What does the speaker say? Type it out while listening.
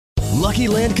Lucky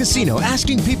Land Casino,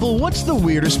 asking people, what's the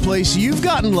weirdest place you've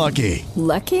gotten lucky?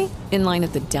 Lucky? In line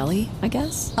at the deli, I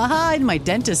guess? Aha, in my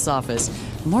dentist's office.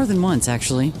 More than once,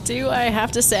 actually. Do I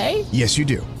have to say? Yes, you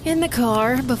do. In the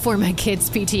car before my kids'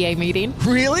 PTA meeting.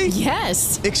 Really?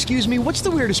 Yes. Excuse me, what's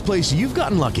the weirdest place you've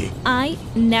gotten lucky? I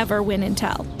never win and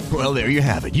tell. Well, there you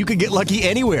have it. You can get lucky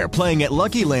anywhere, playing at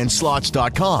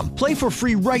LuckyLandSlots.com. Play for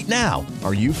free right now.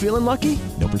 Are you feeling lucky?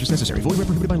 No purchase necessary. Void where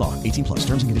prohibited by law. 18 plus.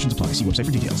 Terms and conditions apply. See website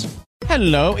for details.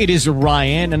 Hello, it is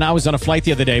Ryan, and I was on a flight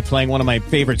the other day playing one of my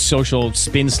favorite social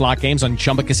spin slot games on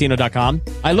ChumbaCasino.com.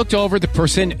 I looked over at the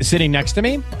person sitting next to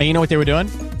me, and you know what they were doing?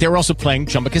 They were also playing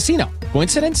Chumba Casino.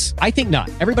 Coincidence? I think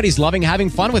not. Everybody's loving having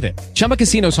fun with it. Chumba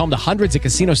Casino is home to hundreds of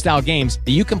casino-style games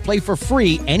that you can play for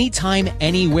free anytime,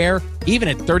 anywhere, even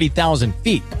at 30,000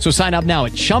 feet. So sign up now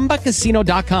at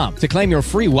ChumbaCasino.com to claim your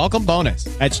free welcome bonus.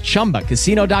 That's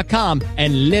ChumbaCasino.com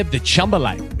and live the Chumba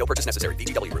life. No purchase necessary.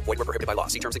 VGW. Void where prohibited by law.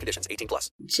 See terms and conditions. 18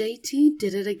 plus. JT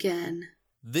did it again.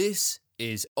 This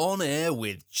is On Air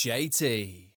with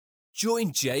JT.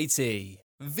 Join JT,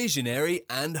 visionary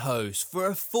and host, for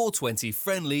a 420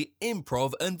 friendly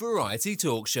improv and variety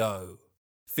talk show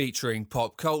featuring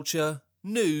pop culture,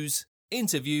 news,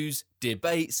 interviews,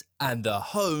 debates, and the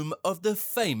home of the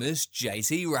famous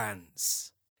JT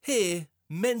Rants. Here,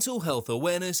 mental health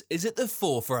awareness is at the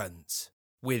forefront,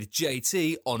 with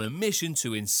JT on a mission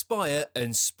to inspire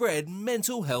and spread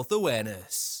mental health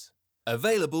awareness.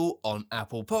 Available on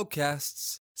Apple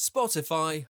Podcasts,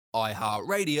 Spotify,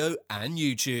 iHeartRadio, and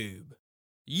YouTube.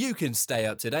 You can stay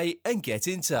up to date and get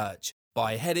in touch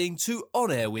by heading to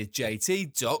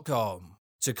OnAirWithJT.com.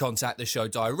 To contact the show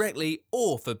directly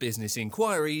or for business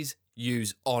inquiries,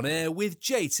 use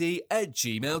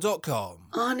OnAirWithJT@gmail.com.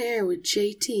 On Air with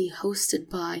JT, hosted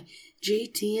by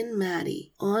JT and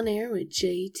Maddie. On Air with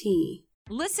JT.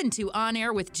 Listen to On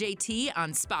Air with JT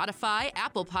on Spotify,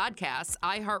 Apple Podcasts,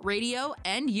 iHeartRadio,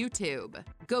 and YouTube.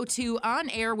 Go to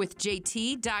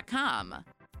OnAirWithJT.com.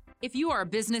 If you are a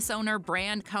business owner,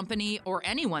 brand, company, or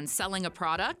anyone selling a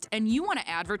product and you want to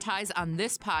advertise on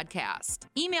this podcast,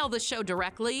 email the show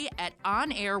directly at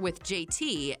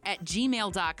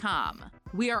onairwithjt@gmail.com.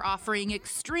 We are offering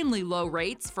extremely low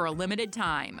rates for a limited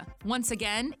time. Once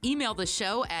again, email the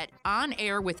show at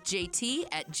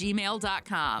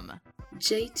onairwithjt@gmail.com.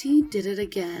 JT did it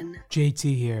again.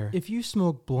 JT here. If you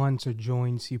smoke blunts or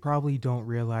joints, you probably don't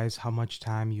realize how much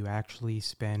time you actually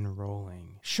spend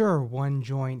rolling. Sure, one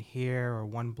joint here or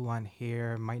one blunt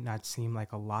here might not seem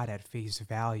like a lot at face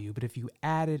value, but if you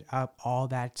added up all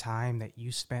that time that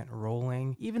you spent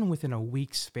rolling, even within a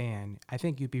week span, I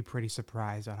think you'd be pretty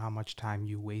surprised on how much time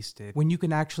you wasted when you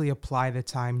can actually apply the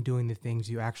time doing the things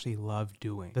you actually love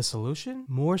doing. The solution?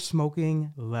 More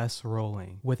smoking, less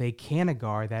rolling. With a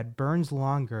Canagar that burns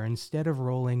longer, instead of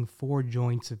rolling 4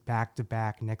 joints back to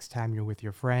back next time you're with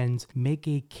your friends, make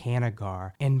a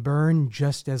Canagar and burn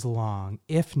just as long,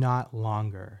 if not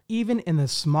longer. Even in the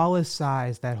smallest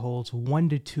size that holds 1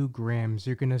 to 2 grams,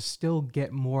 you're gonna still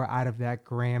get more out of that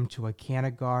gram to a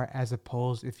Canagar as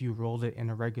opposed if you rolled it in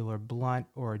a regular blunt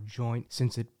or a joint,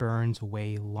 since it burns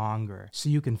way longer. So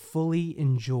you can fully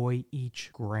enjoy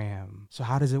each gram. So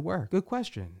how does it work? Good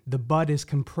question. The bud is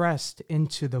compressed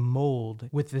into the mold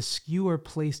with the skewer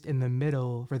placed in the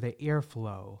middle for the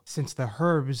airflow. Since the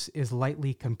herbs is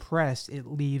lightly compressed, it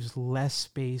leaves less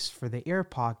space for the air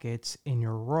pockets in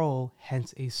your roll,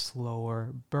 hence a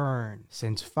slower burn,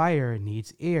 since fire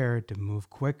needs air to move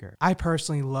quicker. I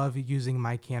personally love using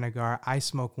my Canagar. I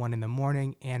smoke one in the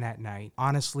morning and at night.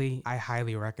 Honestly, I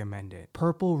highly recommend it.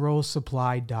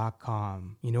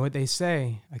 PurpleRoseSupply.com. You know what they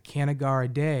say, a Canagar a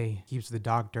day keeps the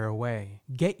doctor away.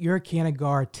 Get your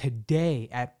Canagar today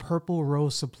at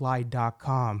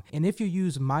PurpleRoseSupply.com. And if you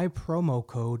use my promo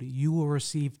code, you will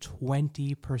receive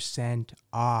 20%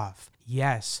 off.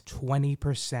 Yes,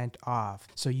 20% off.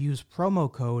 So use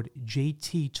promo code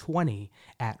JT20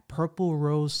 at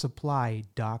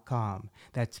PurpleRoseSupply.com.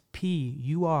 That's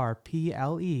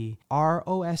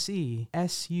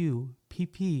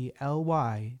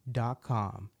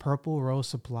PurpleRoseSupply.com.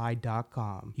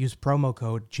 PurpleRoseSupply.com. Use promo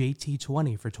code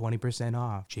JT20 for 20%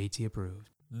 off. JT approved.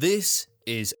 This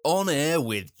is On Air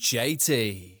with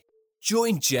JT.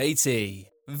 Join JT,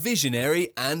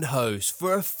 visionary and host,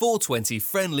 for a 420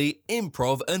 friendly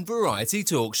improv and variety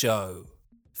talk show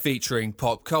featuring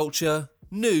pop culture,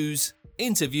 news,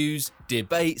 interviews,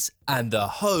 debates, and the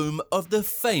home of the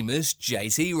famous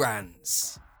JT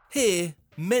Rants. Here,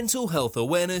 mental health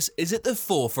awareness is at the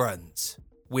forefront,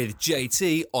 with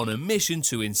JT on a mission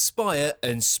to inspire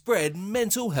and spread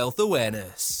mental health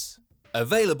awareness.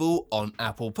 Available on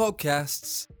Apple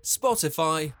Podcasts,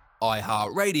 Spotify,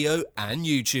 iHeartRadio, and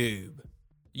YouTube.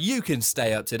 You can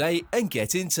stay up to date and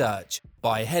get in touch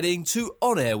by heading to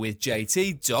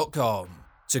OnAirWithJT.com.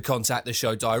 To contact the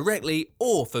show directly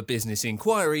or for business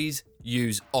inquiries,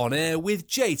 use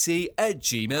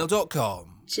OnAirWithJT@gmail.com.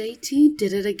 JT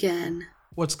did it again.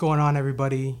 What's going on,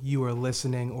 everybody? You are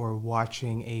listening or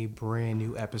watching a brand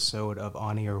new episode of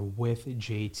On Air with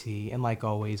JT. And like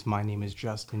always, my name is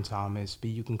Justin Thomas,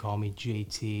 but you can call me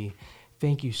JT.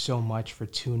 Thank you so much for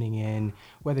tuning in,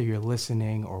 whether you're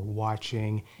listening or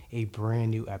watching a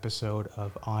brand new episode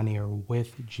of On Air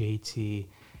with JT.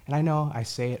 And I know I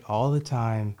say it all the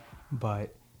time,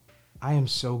 but I am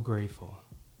so grateful.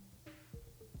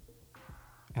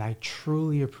 And I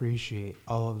truly appreciate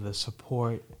all of the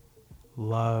support,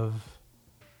 love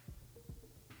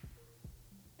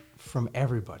from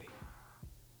everybody.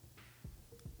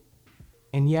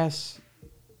 And yes,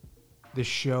 the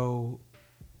show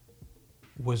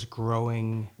was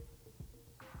growing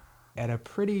at a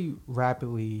pretty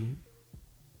rapidly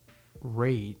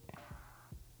rate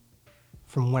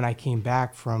from when I came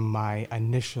back from my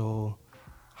initial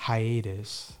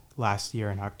hiatus last year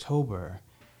in October.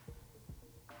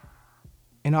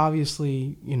 And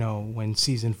obviously, you know, when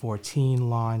season 14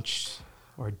 launched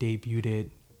or debuted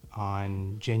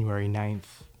on January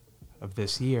 9th of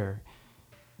this year,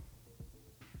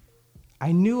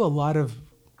 I knew a lot of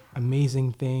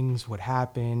amazing things would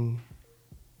happen.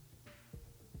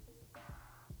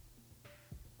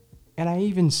 And I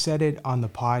even said it on the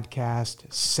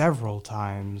podcast several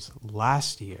times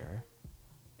last year.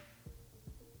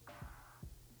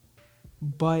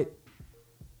 But,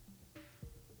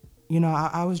 you know,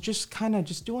 I was just kind of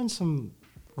just doing some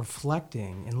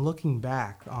reflecting and looking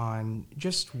back on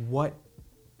just what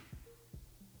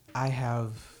I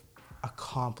have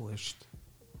accomplished,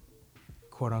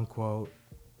 quote unquote,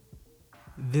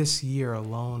 this year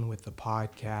alone with the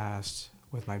podcast,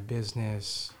 with my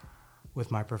business, with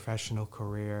my professional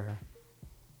career.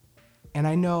 And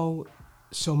I know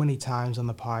so many times on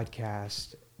the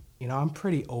podcast, you know, I'm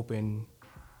pretty open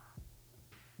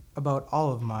about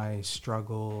all of my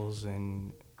struggles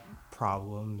and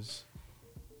problems.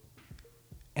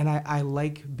 And I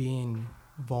like being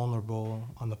vulnerable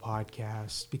on the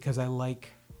podcast because I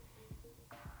like,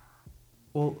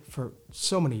 well, for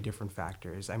so many different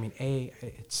factors. I mean,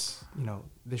 it's, you know,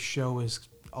 the show is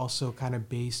also kind of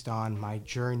based on my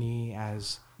journey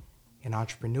as an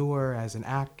entrepreneur, as an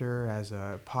actor, as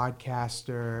a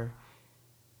podcaster.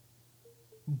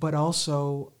 But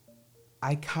also,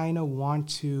 I kind of want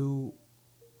to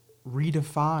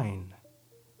redefine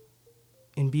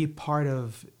and be a part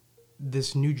of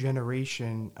this new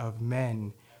generation of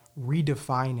men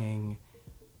redefining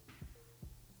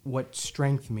what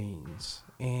strength means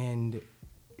and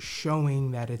showing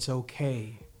that it's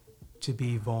okay to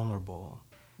be vulnerable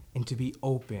and to be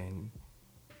open.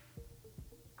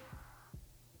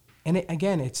 And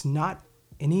it's not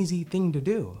an easy thing to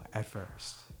do at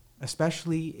first,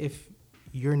 especially if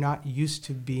you're not used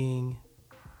to being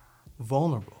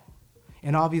vulnerable.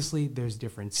 And obviously there's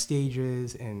different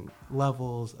stages and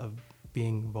levels of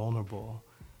being vulnerable.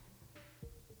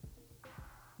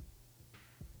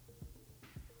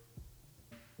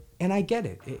 And I get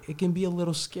it. It can be a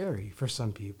little scary for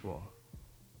some people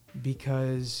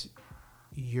because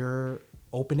you're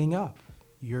opening up.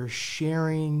 You're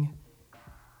sharing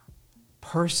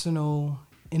personal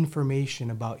information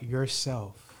about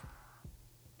yourself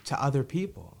to other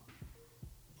people.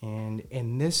 And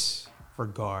in this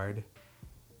regard,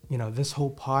 you know, this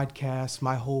whole podcast,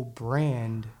 my whole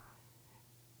brand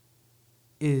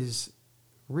is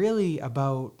really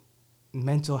about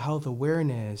mental health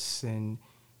awareness and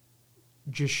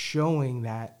just showing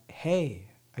that, hey,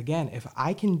 again, if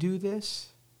I can do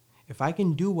this, if I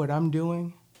can do what I'm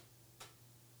doing,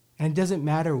 and it doesn't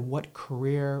matter what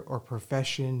career or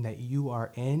profession that you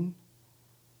are in,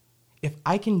 if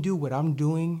I can do what I'm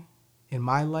doing in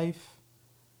my life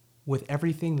with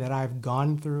everything that I've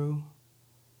gone through,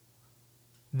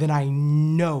 then I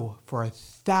know for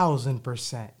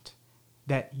 1,000%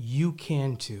 that you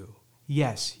can too.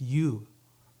 Yes, you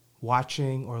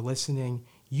watching or listening,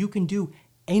 you can do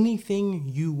anything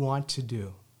you want to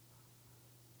do.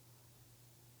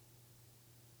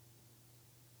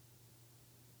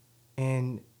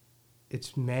 And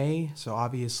it's May, so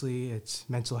obviously it's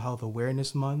Mental Health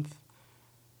Awareness Month.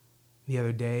 The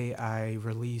other day I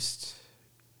released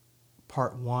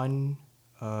part 1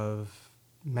 of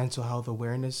Mental Health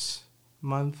Awareness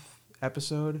Month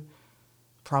episode.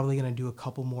 Probably going to do a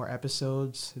couple more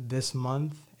episodes this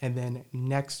month, and then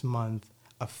next month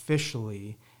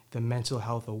officially the Mental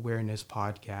Health Awareness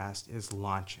podcast is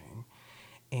launching.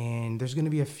 And there's going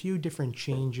to be a few different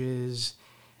changes.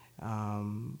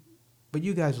 But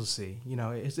you guys will see.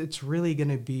 It's really going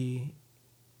to be,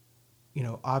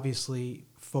 obviously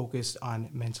focused on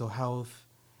mental health,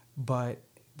 but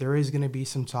there is going to be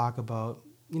some talk about,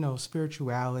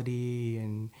 spirituality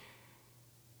and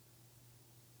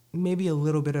maybe a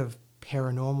little bit of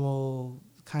paranormal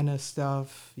kind of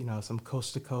stuff, some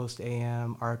coast to coast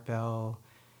AM, Art Bell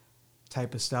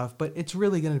type of stuff. But it's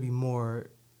really going to be more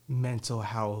mental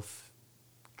health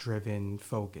driven,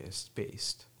 focused,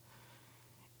 based.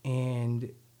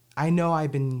 And I know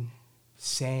I've been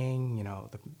saying,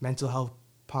 the mental health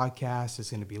podcast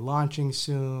is going to be launching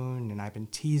soon, and I've been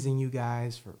teasing you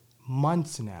guys for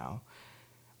months now.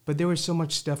 But there was so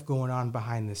much stuff going on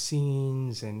behind the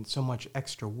scenes and so much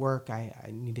extra work I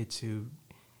needed to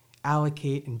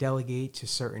allocate and delegate to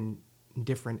certain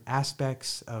different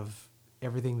aspects of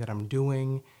everything that I'm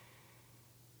doing.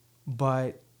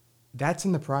 But that's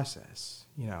in the process,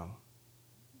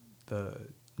 the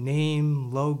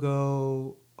name,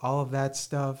 logo, all of that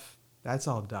stuff, that's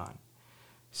all done.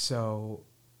 So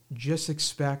just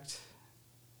expect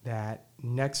that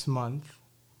next month,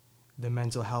 the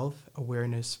Mental Health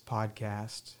Awareness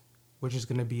Podcast, which is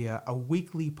going to be a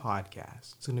weekly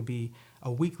podcast. It's going to be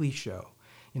a weekly show.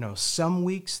 Some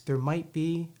weeks there might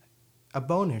be a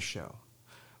bonus show,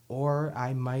 or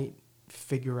I might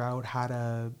figure out how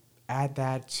to add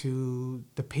that to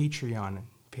the Patreon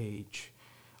page,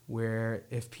 where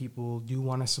if people do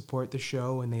want to support the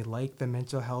show and they like the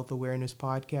Mental Health Awareness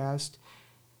Podcast,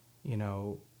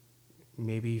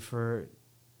 maybe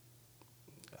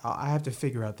I have to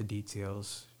figure out the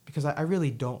details, because I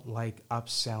really don't like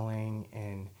upselling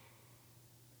and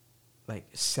like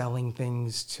selling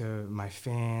things to my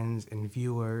fans and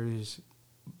viewers.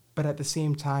 But at the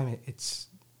same time, it's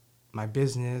my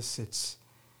business. It's,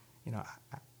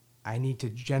 I need to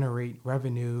generate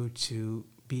revenue to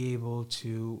be able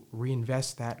to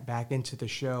reinvest that back into the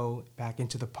show, back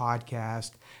into the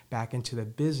podcast, back into the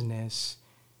business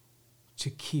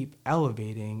to keep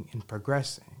elevating and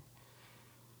progressing.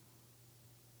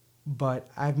 But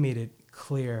I've made it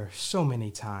clear so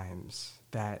many times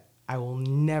that I will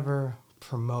never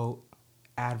promote,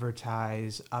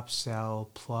 advertise,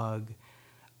 upsell, plug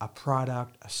a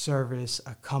product, a service,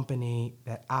 a company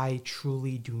that I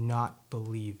truly do not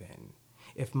believe in.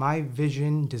 If my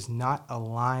vision does not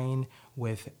align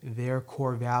with their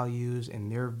core values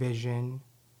and their vision,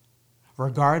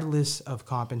 regardless of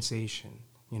compensation,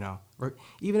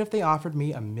 even if they offered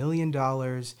me $1 million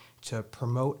to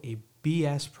promote a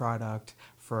BS product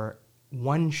for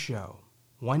one show,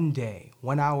 one day,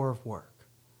 1 hour of work,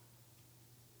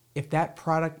 if that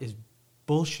product is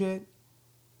bullshit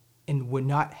and would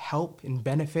not help and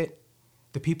benefit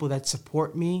the people that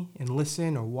support me and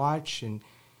listen or watch and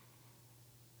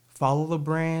follow the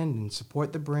brand and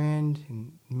support the brand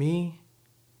and me,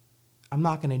 I'm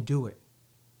not going to do it,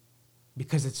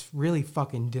 because it's really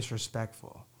fucking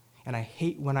disrespectful. And I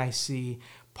hate when I see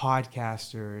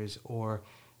podcasters or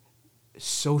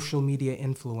social media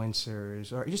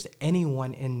influencers or just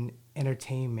anyone in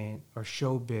entertainment or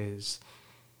showbiz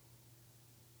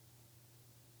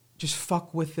just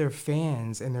fuck with their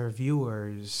fans and their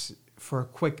viewers for a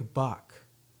quick buck.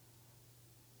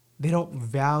 They don't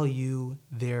value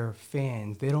their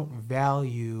fans. They don't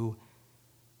value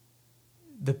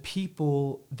the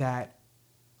people that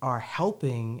are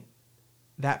helping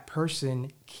that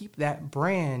person keep that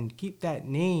brand, keep that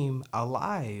name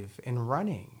alive and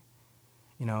running.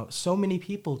 So many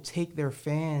people take their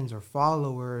fans or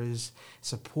followers,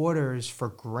 supporters for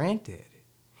granted.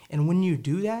 And when you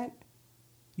do that,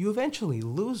 you eventually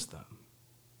lose them.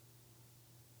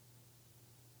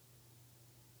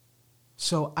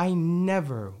 So I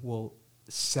never will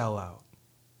sell out.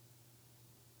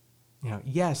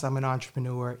 Yes, I'm an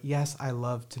entrepreneur. Yes, I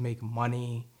love to make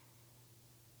money,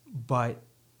 but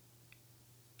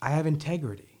I have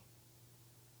integrity.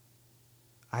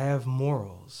 I have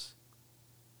morals.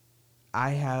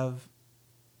 I have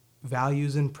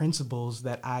values and principles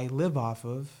that I live off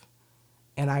of,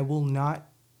 and I will not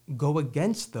go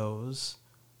against those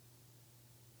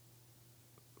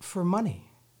for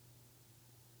money.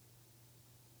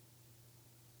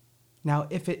 Now,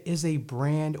 if it is a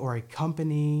brand or a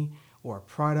company or a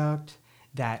product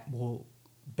that will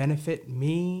benefit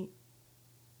me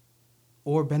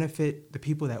or benefit the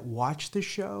people that watch the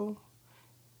show,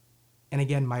 and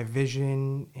again, my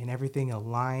vision and everything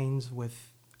aligns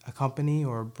with a company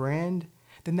or a brand,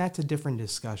 then that's a different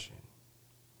discussion.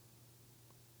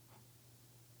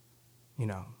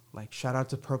 Like shout out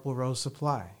to Purple Rose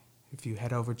Supply. If you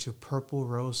head over to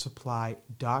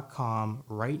purplerosesupply.com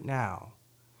right now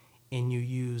and you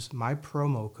use my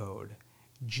promo code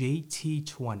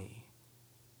JT20,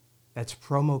 That's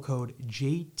promo code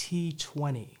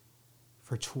JT20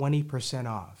 for 20%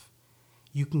 off.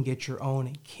 You can get your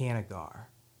own Canagar.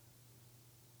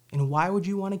 And why would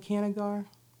you want a Canagar?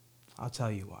 I'll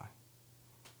tell you why.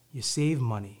 You save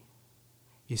money.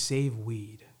 You save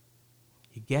weed.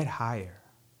 You get higher.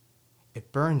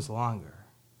 It burns longer.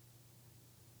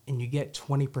 And you get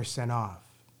 20% off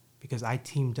because I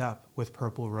teamed up with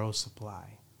Purple Rose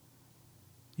Supply.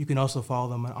 You can also follow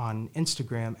them on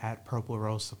Instagram at Purple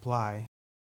Rose Supply.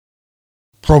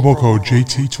 Promo code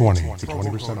JT20 for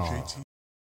 20% off.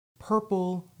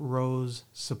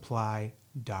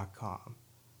 PurpleRoseSupply.com.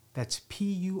 That's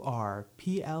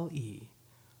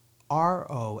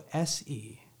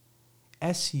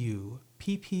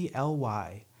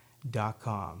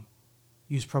PurpleRoseSupply.com.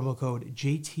 Use promo code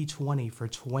JT20 for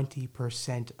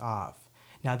 20% off.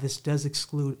 Now, this does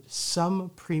exclude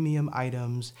some premium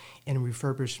items and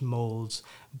refurbished molds,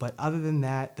 but other than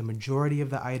that, the majority of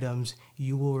the items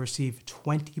you will receive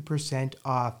 20%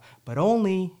 off, but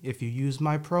only if you use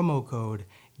my promo code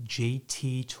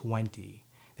JT20.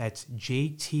 That's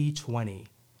JT20,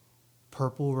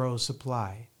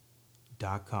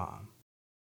 PurpleRoseSupply.com.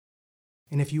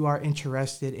 And if you are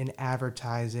interested in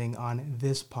advertising on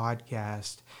this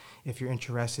podcast, if you're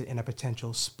interested in a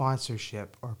potential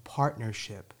sponsorship or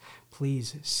partnership,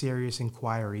 please, serious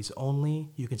inquiries only.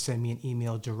 You can send me an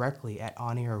email directly at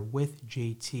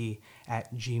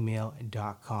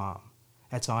OnAirWithJT@gmail.com.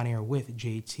 That's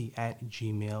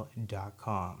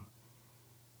OnAirWithJT@gmail.com.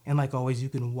 And like always, you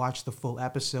can watch the full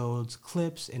episodes,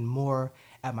 clips, and more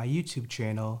at my YouTube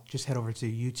channel. Just head over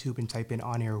to YouTube and type in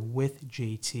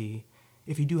OnAirWithJT.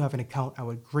 If you do have an account, I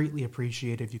would greatly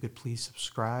appreciate it if you could please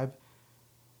subscribe.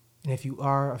 And if you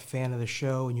are a fan of the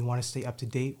show and you want to stay up to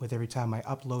date with every time I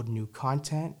upload new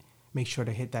content, make sure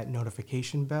to hit that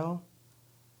notification bell.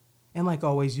 And like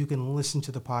always, you can listen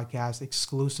to the podcast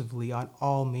exclusively on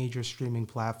all major streaming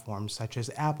platforms such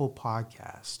as Apple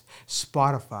Podcast,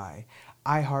 Spotify,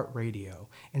 iHeartRadio,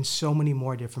 and so many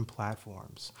more different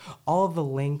platforms. All of the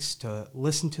links to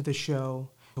listen to the show,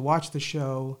 to watch the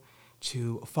show,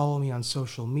 to follow me on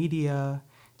social media,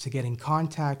 to get in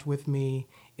contact with me,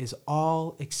 is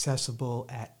all accessible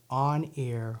at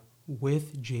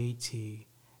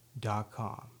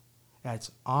OnAirWithJT.com.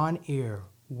 That's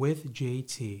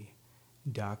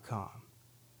OnAirWithJT.com.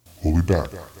 We'll be back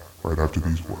right after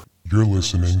these words. You're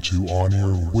listening to On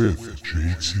Air with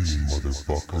JT,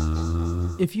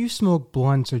 motherfucker. If you smoke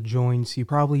blunts or joints, you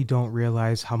probably don't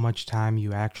realize how much time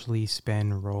you actually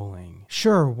spend rolling.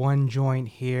 Sure, one joint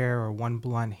here or one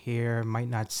blunt here might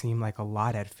not seem like a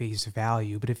lot at face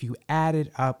value, but if you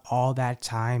added up all that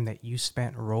time that you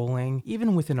spent rolling,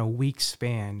 even within a week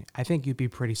span, I think you'd be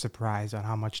pretty surprised on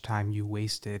how much time you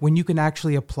wasted when you can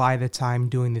actually apply the time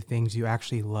doing the things you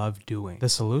actually love doing. The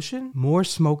solution? More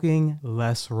smoking,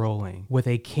 less rolling. With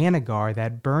a Canagar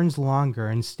that burns longer,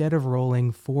 instead of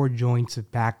rolling 4 joints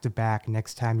back to back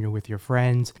next time you're with your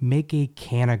friends, make a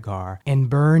Canagar and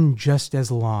burn just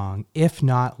as long, if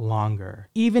not longer.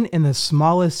 Even in the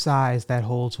smallest size that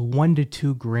holds 1 to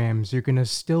 2 grams, you're gonna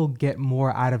still get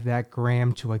more out of that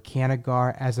gram to a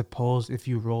Canagar as opposed if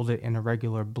you rolled it in a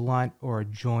regular blunt or a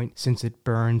joint, since it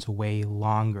burns way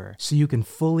longer. So you can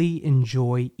fully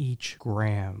enjoy each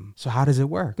gram. So how does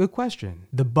it work? Good question.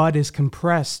 The bud is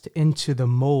compressed into the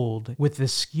mold with the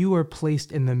skewer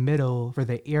placed in the middle for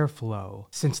the airflow.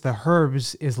 Since the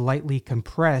herbs is lightly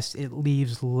compressed, it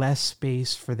leaves less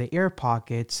space for the air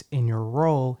pockets in your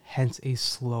roll, hence a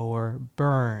slower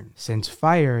burn, since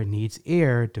fire needs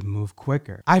air to move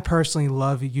quicker. I personally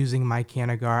love using my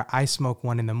Canagar. I smoke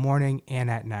one in the morning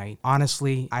and at night.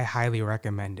 Honestly, I highly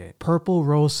recommend it.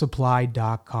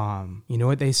 PurpleRoseSupply.com. You know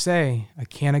what they say, a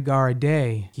Canagar a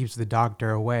day keeps the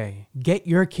doctor away. Get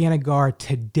your Canagar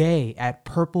today at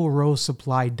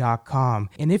PurpleRoseSupply.com.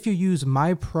 And if you use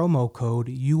my promo code,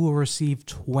 you will receive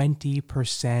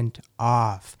 20%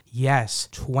 off. Yes,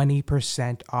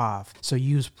 20% off. So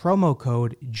use promo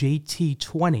code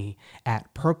JT20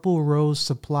 at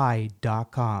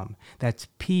PurpleRoseSupply.com. That's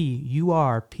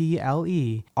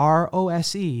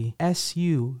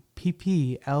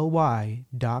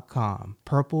PurpleRoseSupply.com.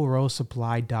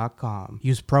 PurpleRoseSupply.com.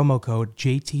 Use promo code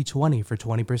JT20 for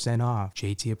 20% off.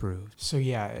 JT approved. So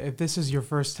yeah, if this is your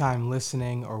first time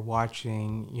listening or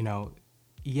watching,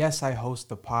 yes, I host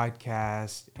the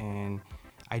podcast and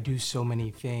I do so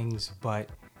many things, but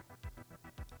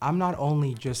I'm not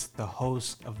only just the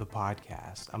host of the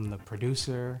podcast. I'm the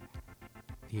producer,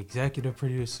 the executive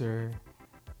producer,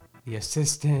 the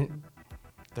assistant,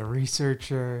 the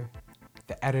researcher,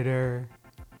 the editor,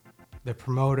 the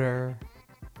promoter.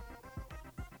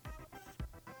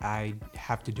 I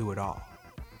have to do it all.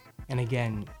 And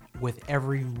again, with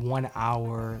every 1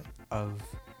 hour of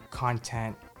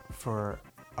content for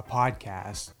a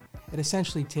podcast, it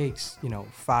essentially takes,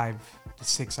 5 to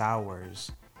 6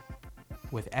 hours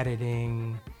with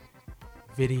editing,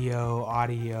 video,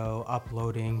 audio,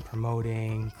 uploading,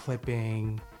 promoting,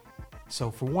 clipping. So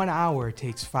for 1 hour, it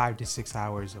takes 5 to 6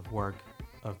 hours of work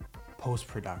of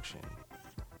post-production.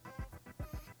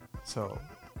 So,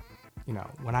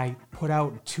 when I put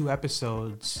out 2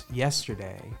 episodes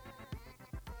yesterday,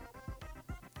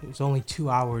 it was only 2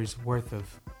 hours worth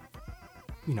of,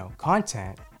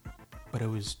 content, but it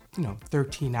was,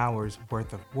 13 hours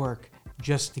worth of work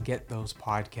just to get those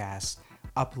podcasts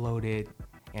uploaded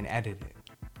and edited.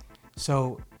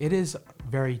 So it is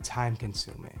very time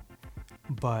consuming,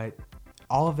 but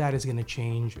all of that is going to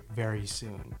change very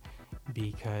soon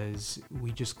because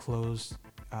we just closed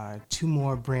 2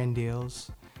 more brand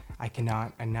deals. I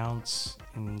cannot announce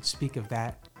and speak of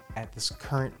that at this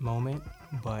current moment,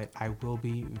 but I will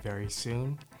be very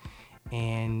soon.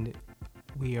 And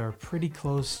we are pretty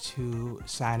close to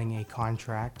signing a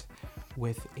contract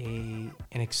with an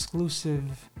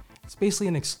exclusive, it's basically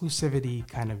an exclusivity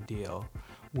kind of deal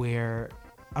where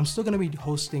I'm still going to be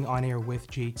hosting On Air with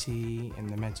JT and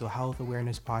the Mental Health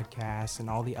Awareness Podcast and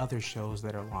all the other shows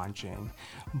that are launching,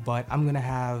 but I'm going to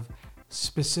have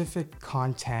specific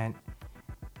content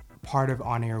part of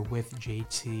On Air with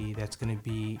JT that's going to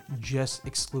be just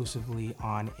exclusively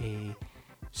on a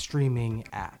streaming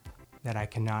app that I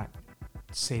cannot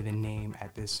say the name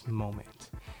at this moment.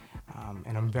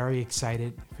 And I'm very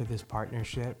excited for this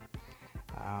partnership.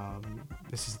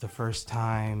 This is the first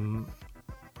kind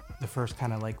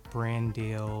of like brand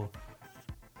deal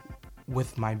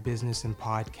with my business and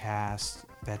podcast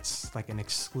that's like an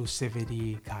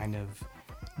exclusivity kind of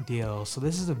deal. So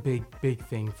this is a big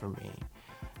thing for me.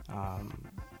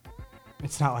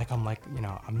 It's not like I'm like,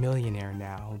 a millionaire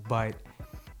now, but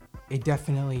it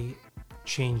definitely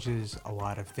changes a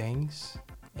lot of things,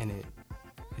 and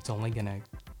it's only gonna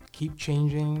keep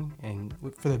changing and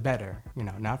for the better,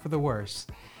 not for the worse.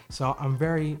 So I'm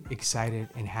very excited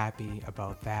and happy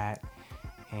about that.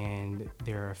 And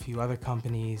there are a few other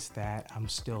companies that I'm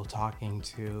still talking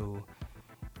to.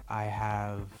 I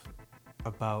have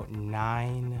about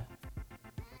 9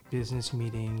 business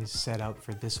meetings set up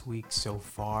for this week so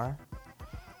far,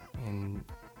 and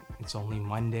it's only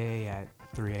Monday at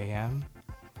 3 a.m.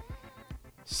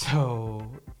 So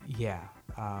yeah,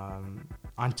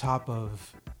 on top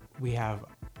of, we have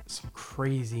some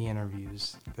crazy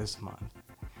interviews this month.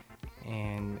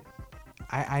 And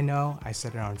I know I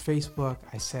said it on Facebook,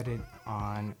 I said it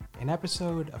on an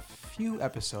episode a few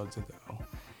episodes ago,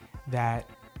 that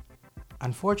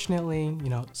unfortunately,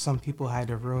 some people had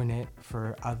to ruin it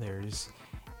for others,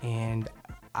 and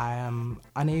I am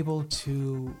unable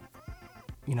to,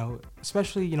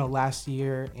 especially, last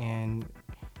year and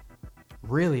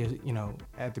really,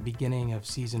 at the beginning of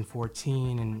season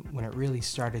 14 and when it really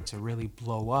started to really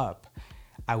blow up,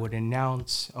 I would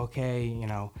announce, okay,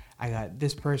 I got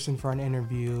this person for an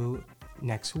interview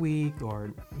next week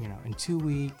or, in 2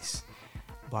 weeks,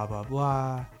 blah, blah,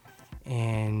 blah.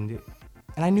 And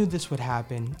I knew this would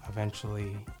happen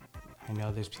eventually. I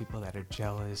know there's people that are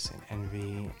jealous and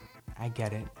envy. I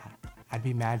get it. I'd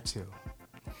be mad too.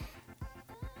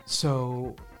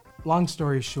 So, long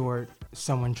story short,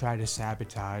 someone tried to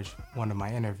sabotage one of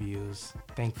my interviews.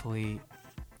 Thankfully,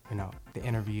 the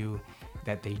interview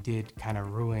that they did kind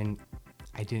of ruin,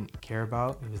 I didn't care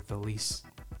about. It was the least,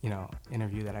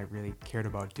 interview that I really cared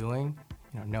about doing.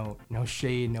 No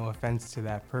shade, no offense to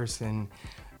that person,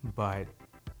 but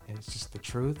it's just the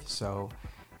truth. So,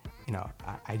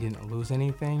 I didn't lose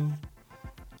anything,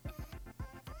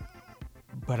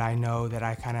 but I know that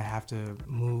I kind of have to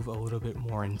move a little bit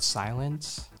more in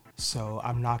silence. So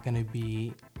I'm not going to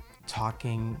be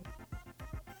talking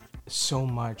so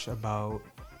much about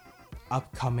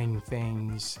upcoming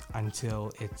things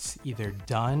until it's either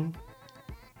done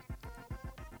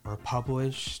or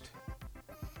published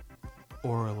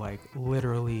or like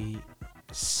literally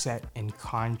set in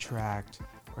contract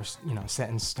or, set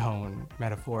in stone,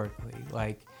 metaphorically.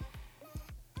 Like,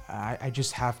 I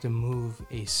just have to move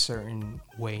a certain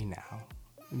way now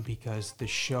because the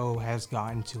show has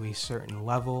gotten to a certain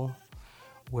level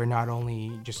where not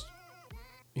only just,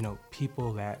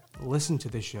 people that listen to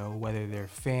the show, whether they're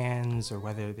fans or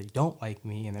whether they don't like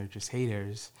me and they're just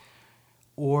haters,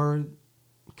 or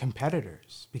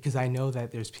competitors, because I know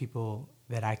that there's people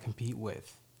that I compete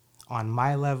with on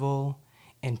my level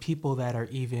and people that are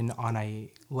even on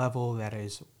a level that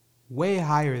is way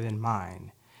higher than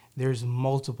mine. There's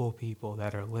multiple people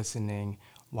that are listening,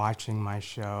 watching my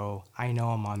show. I know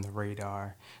I'm on the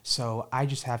radar. So I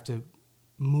just have to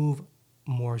move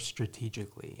more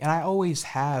strategically. And I always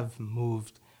have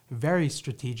moved very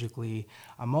strategically.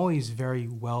 I'm always very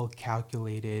well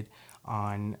calculated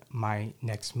on my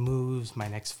next moves, my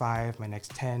next 5, my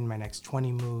next 10, my next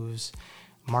 20 moves,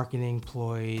 marketing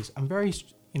ploys. I'm very,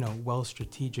 well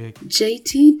strategic.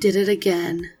 JT did it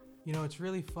again. It's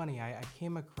really funny. I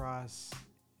came across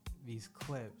these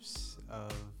clips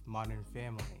of Modern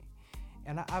Family,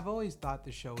 and I've always thought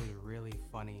the show was really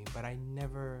funny, but I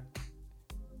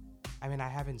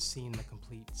haven't seen the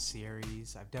complete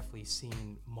series. I've definitely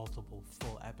seen multiple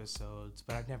full episodes,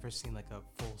 but I've never seen like a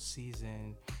full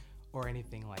season or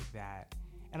anything like that.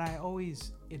 And I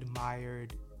always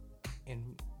admired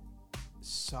and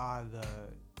saw the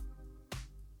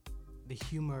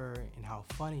humor and how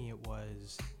funny it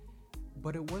was.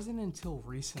 But it wasn't until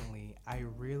recently I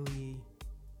really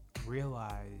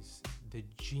realized the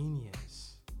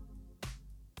genius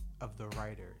of the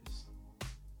writers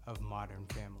of Modern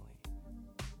Family.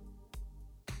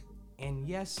 And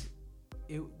yes,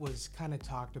 it was kind of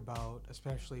talked about,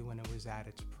 especially when it was at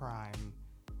its prime,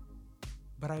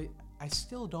 but I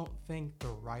still don't think the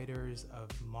writers of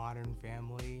Modern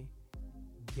Family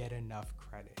get enough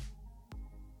credit.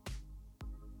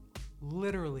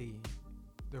 Literally,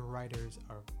 the writers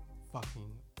are fucking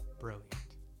brilliant.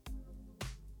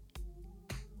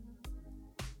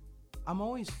 I'm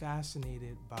always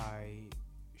fascinated by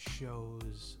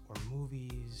shows or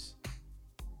movies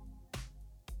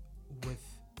with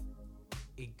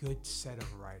a good set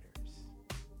of writers.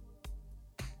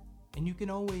 And you can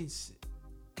always,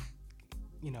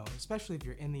 especially if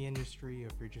you're in the industry or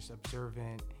if you're just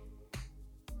observant,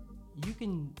 you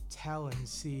can tell and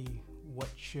see what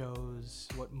shows,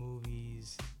 what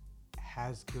movies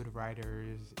has good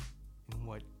writers and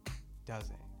what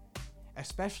doesn't.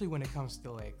 Especially when it comes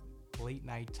to like late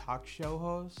night talk show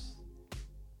hosts.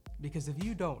 Because if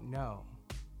you don't know,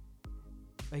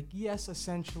 yes,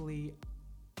 essentially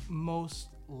most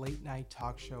late night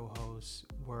talk show hosts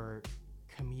were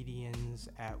comedians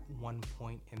at one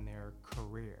point in their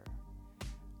career.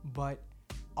 But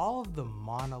all of the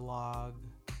monologue,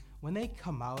 when they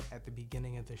come out at the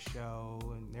beginning of the show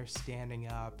and they're standing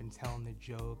up and telling the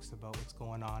jokes about what's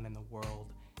going on in the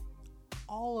world,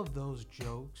 all of those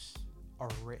jokes are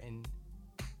written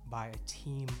by a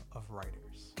team of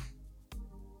writers.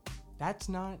 That's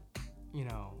not,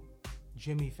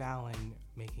 Jimmy Fallon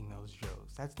making those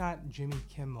jokes. That's not Jimmy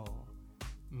Kimmel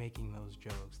making those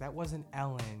jokes. That wasn't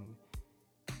Ellen,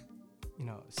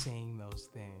 saying those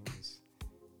things.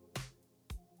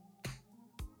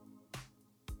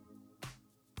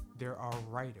 There are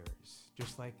writers,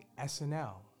 just like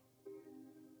SNL.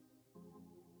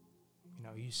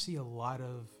 You see a lot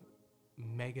of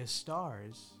mega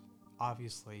stars,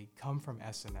 obviously, come from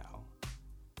SNL.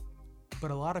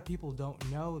 But a lot of people don't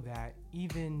know that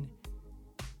even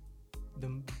the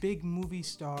big movie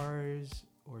stars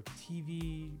or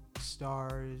TV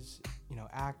stars,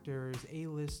 actors,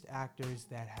 A-list actors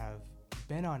that have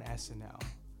been on SNL,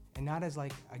 and not as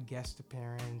like a guest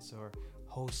appearance or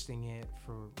hosting it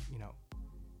for,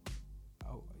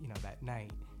 that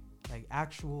night, like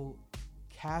actual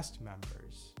cast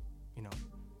members,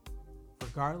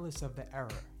 regardless of the era,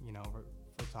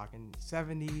 we're talking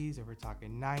 70s or we're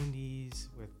talking 90s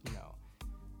with,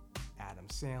 Adam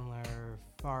Sandler,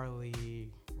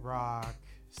 Farley, Rock,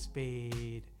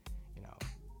 Spade,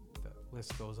 the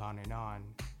list goes on and on.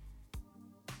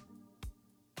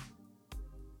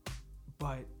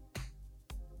 But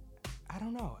I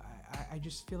don't know. I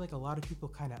just feel like a lot of people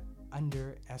kind of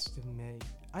underestimate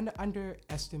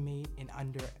and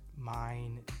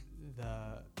undermine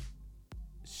the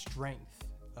strength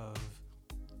of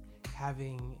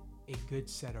having a good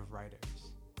set of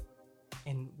writers.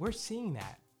 And we're seeing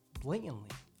that blatantly,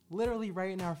 literally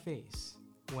right in our face,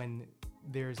 when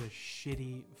there's a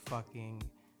shitty fucking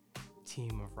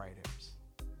team of writers.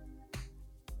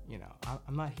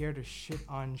 I'm not here to shit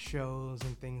on shows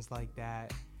and things like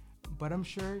that, but I'm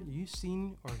sure you've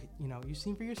seen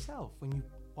for yourself, when you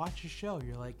watch a show,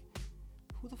 you're like,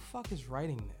 who the fuck is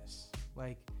writing this?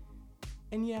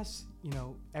 And yes,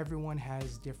 everyone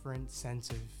has different sense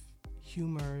of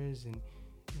humors, and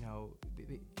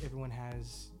everyone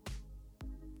has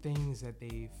things that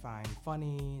they find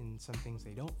funny and some things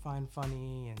they don't find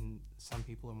funny, and some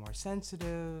people are more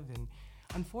sensitive. And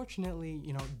unfortunately,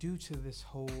 due to this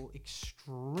whole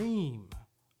extreme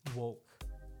woke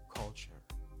culture,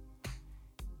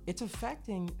 it's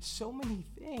affecting so many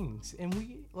things, and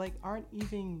we aren't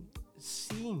even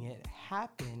seeing it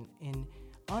happen and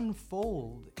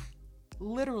unfold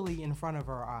literally in front of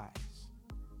our eyes.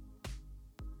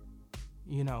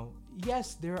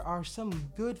 Yes, there are some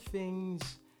good things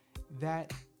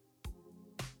that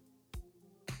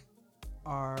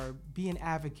are being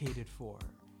advocated for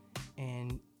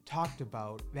and talked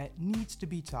about that needs to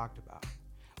be talked about.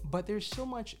 But there's so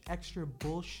much extra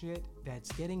bullshit that's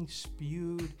getting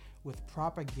spewed with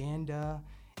propaganda,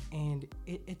 and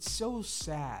it's so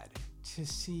sad to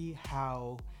see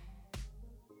how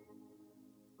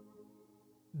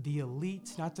the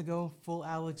elites, not to go full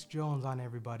Alex Jones on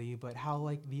everybody, but how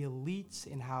like the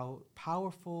elites and how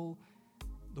powerful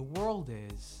the world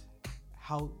is,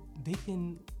 how they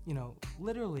can, you know,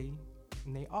 literally,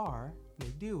 and they are, they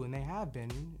do, and they have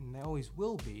been, and they always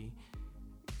will be,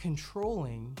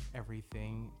 controlling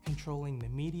everything, controlling the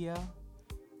media.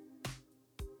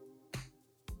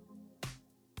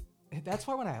 That's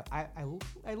why when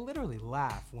I literally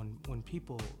laugh when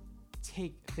people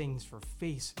take things for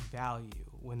face value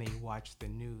when they watch the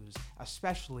news,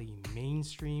 especially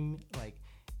mainstream like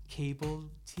cable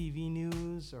TV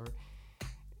news, or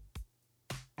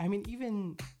I mean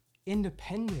even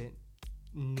independent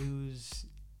news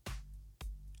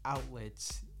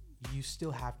outlets. You still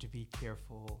have to be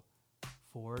careful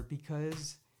for,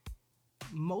 because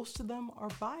most of them are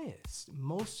biased.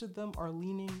 Most of them are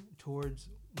leaning towards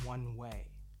one way.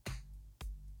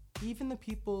 Even the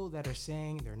people that are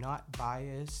saying they're not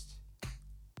biased,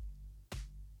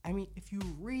 I mean, if you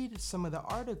read some of the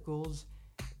articles,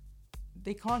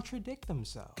 they contradict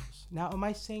themselves. Now, am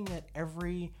I saying that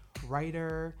every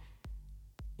writer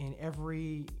and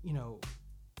every, you know,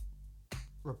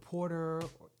 reporter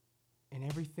and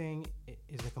everything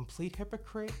is a complete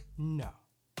hypocrite? No.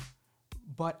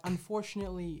 But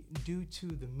unfortunately, due to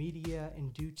the media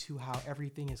and due to how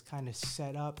everything is kind of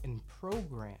set up and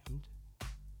programmed,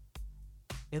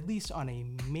 at least on a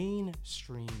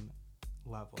mainstream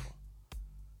level,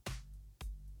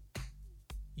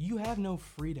 you have no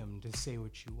freedom to say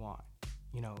what you want.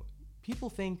 You know, people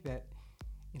think that,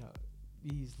 you know,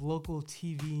 these local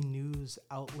TV news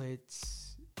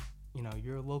outlets, you know,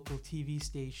 your local TV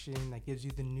station that gives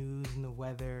you the news and the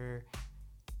weather,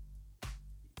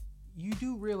 you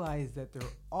do realize that they're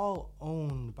all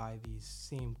owned by these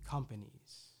same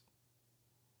companies.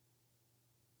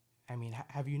 I mean,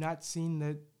 have you not seen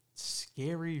the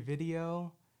scary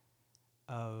video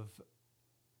of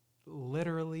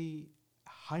literally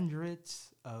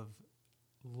hundreds of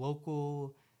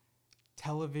local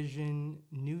television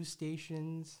news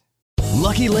stations?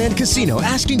 Lucky Land Casino,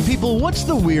 asking people, what's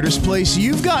the weirdest place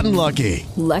you've gotten lucky?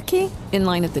 Lucky? In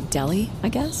line at the deli, I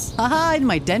guess? Aha, in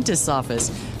my dentist's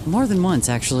office. More than once,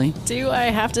 actually. Do I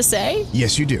have to say?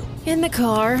 Yes, you do. In the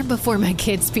car before my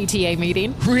kids' PTA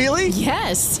meeting. Really?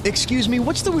 Yes. Excuse me,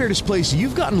 what's the weirdest place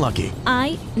you've gotten lucky?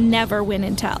 I never win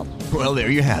and tell. Well, there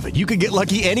you have it. You can get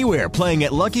lucky anywhere, playing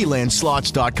at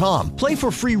LuckyLandSlots.com. Play for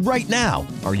free right now.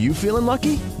 Are you feeling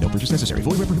lucky? No purchase necessary.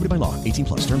 Void where prohibited by law.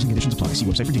 18+. Terms and conditions apply. See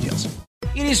website for details.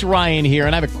 It is Ryan here,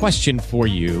 and I have a question for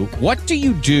you. What do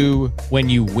you do when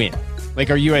you win? Like,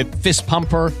 are you a fist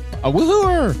pumper, a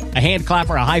woohooer, a hand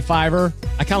clapper, a high fiver?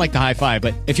 I kind of like the high five,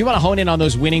 but if you want to hone in on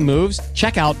those winning moves,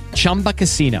 check out Chumba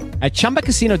Casino. At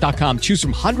ChumbaCasino.com, choose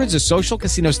from hundreds of social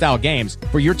casino-style games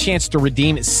for your chance to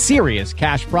redeem serious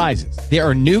cash prizes. There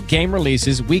are new game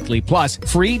releases weekly, plus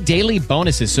free daily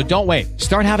bonuses. So don't wait.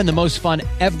 Start having the most fun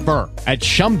ever at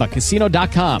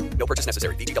ChumbaCasino.com. No purchase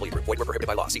necessary. VGW. Void where prohibited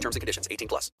by law. See terms and conditions.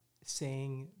 18+.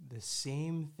 Saying the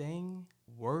same thing,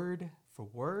 word for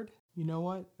word? You know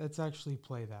what? Let's actually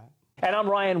play that. And I'm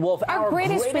Ryan Wolf. Our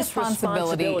greatest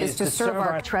responsibility is to serve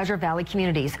our Treasure Valley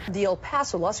communities, the El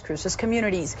Paso, Las Cruces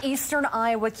communities, Eastern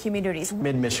Iowa communities,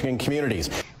 Mid-Michigan communities.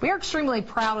 We are extremely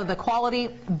proud of the quality,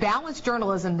 balanced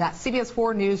journalism that CBS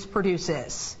 4 News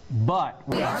produces. But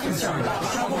we are concerned about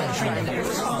troubling,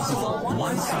 irresponsible,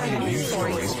 one-sided news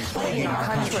stories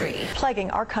plaguing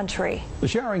our country. The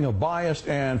sharing of biased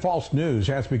and false news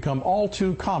has become all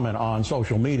too common on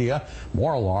social media.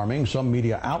 More alarming, some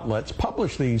media outlets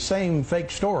publish these same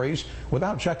fake stories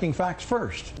without checking facts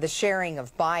first. The sharing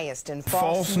of biased and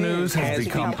false news has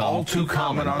become all too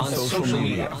common on social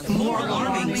media. More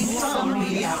alarming, some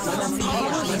media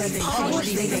outlets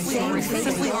publish these stories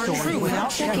simply aren't true without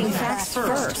checking facts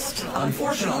first.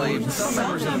 Unfortunately, some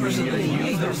members of the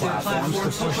media use their platforms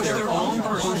to push their own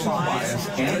personal bias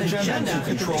and agenda to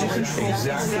control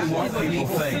exactly what people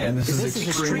think. And this is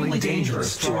extremely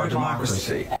dangerous to our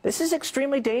democracy. This is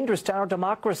extremely dangerous to our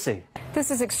democracy.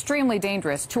 This is extremely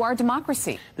dangerous to our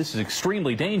democracy. This is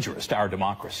extremely dangerous to our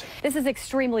democracy. This is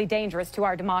extremely dangerous to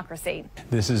our democracy.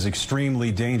 This is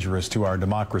extremely dangerous to our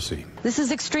democracy. This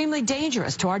is extremely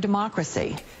dangerous to our democracy.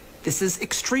 This is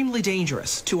extremely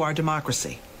dangerous to our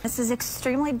democracy. This is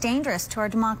extremely dangerous to our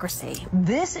democracy.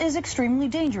 This is extremely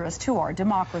dangerous to our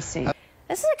democracy.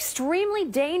 This is extremely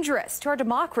dangerous to our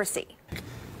democracy.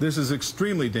 This is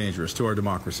extremely dangerous to our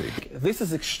democracy. This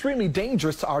is extremely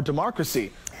dangerous to our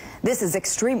democracy. This is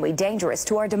extremely dangerous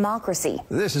to our democracy.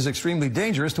 This is extremely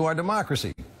dangerous to our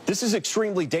democracy. This is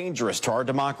extremely dangerous to our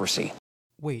democracy.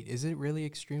 Wait, is it really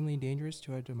extremely dangerous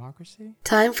to our democracy?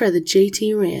 Time for the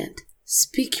JT rant.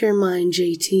 Speak your mind,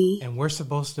 JT. And we're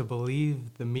supposed to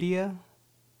believe the media?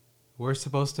 We're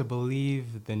supposed to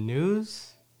believe the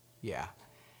news? Yeah,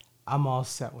 I'm all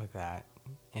set with that.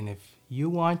 And if you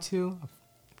want to, of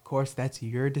course, that's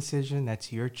your decision,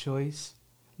 that's your choice.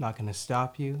 I'm not going to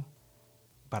stop you.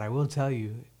 But I will tell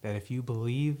you that if you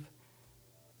believe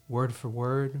word for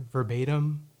word,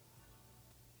 verbatim,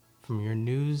 from your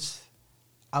news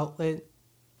outlet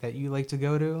that you like to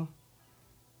go to,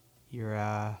 you're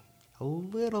a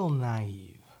little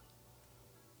naive.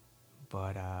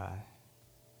 But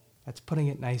that's putting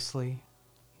it nicely,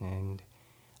 and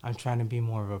I'm trying to be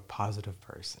more of a positive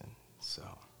person. So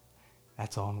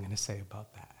that's all I'm going to say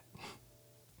about that.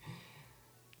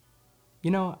 You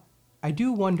know, I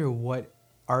do wonder what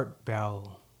Art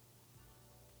Bell,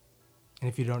 and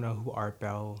if you don't know who Art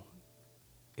Bell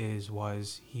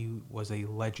he was a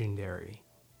legendary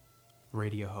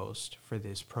radio host for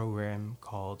this program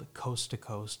called Coast to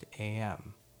Coast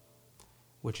AM,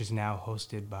 which is now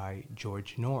hosted by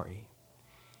George Norrie.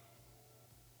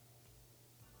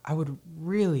 I would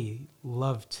really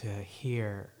love to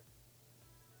hear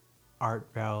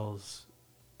Art Bell's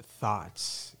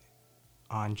thoughts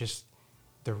on just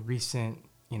the recent,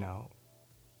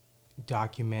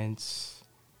 documents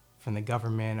from the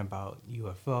government about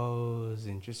UFOs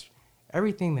and just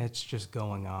everything that's just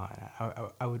going on.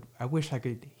 I wish I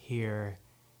could hear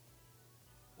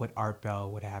what Art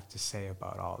Bell would have to say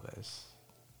about all this.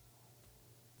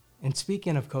 And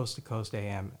speaking of Coast to Coast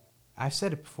AM, I've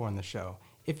said it before on the show.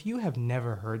 If you have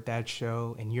never heard that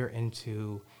show and you're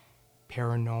into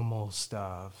paranormal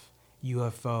stuff,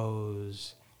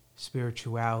 UFOs,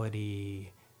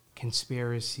 spirituality,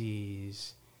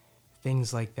 conspiracies,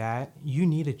 things like that, you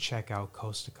need to check out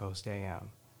Coast to Coast AM.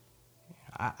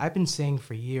 I've been saying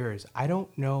for years, I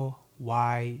don't know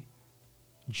why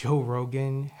Joe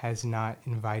Rogan has not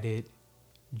invited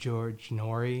George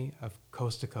Norrie of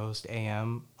Coast to Coast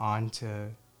AM onto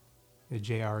the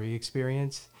JRE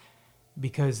experience,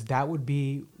 because that would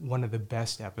be one of the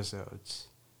best episodes.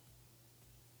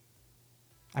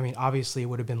 I mean, obviously it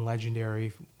would have been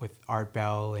legendary with Art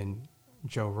Bell and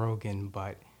Joe Rogan,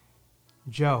 but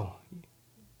Joe,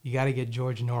 you got to get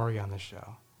George Norrie on the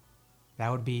show. That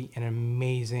would be an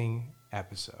amazing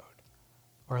episode.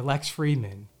 Or Lex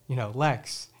Friedman.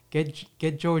 Lex,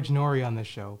 get George Norrie on the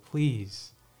show,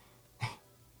 please.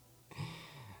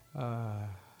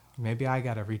 Maybe I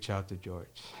got to reach out to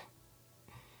George.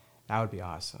 That would be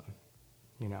awesome.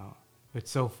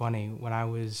 It's so funny. When I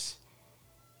was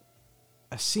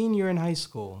a senior in high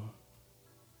school,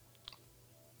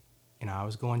 I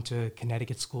was going to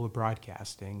Connecticut School of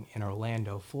Broadcasting in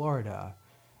Orlando, Florida,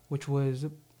 which was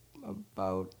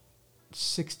about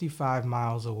 65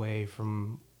 miles away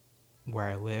from where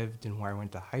I lived and where I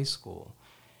went to high school.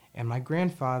 And my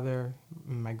grandfather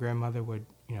and my grandmother would,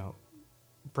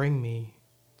 bring me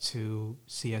to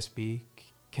CSB,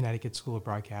 Connecticut School of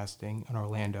Broadcasting in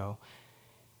Orlando.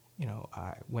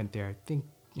 I went there, I think,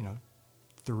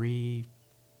 3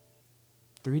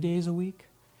 days a week.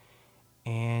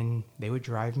 And they would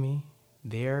drive me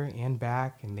there and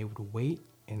back, and they would wait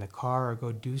in the car or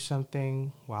go do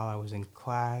something while I was in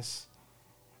class.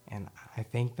 And I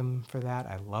thank them for that.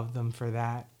 I love them for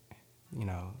that.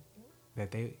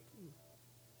 That they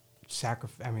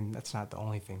sacrifice. I mean, that's not the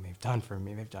only thing they've done for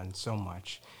me. They've done so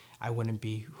much. I wouldn't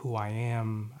be who I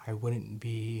am. I wouldn't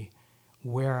be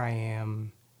where I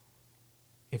am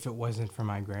if it wasn't for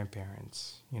my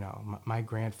grandparents. My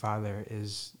grandfather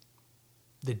is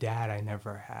the dad I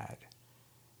never had.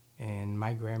 And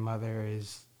my grandmother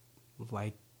is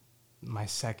like my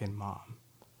second mom.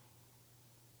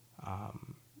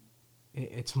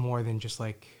 It's more than just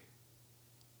like,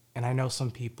 and I know some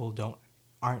people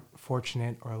aren't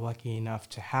fortunate or lucky enough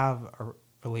to have a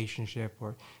relationship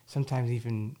or sometimes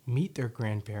even meet their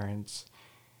grandparents.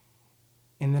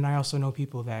 And then I also know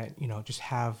people that, just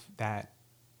have that,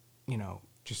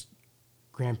 just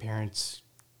grandparents,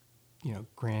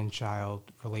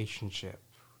 grandchild relationship.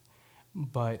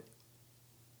 But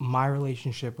my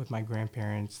relationship with my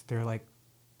grandparents, they're like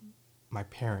my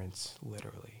parents,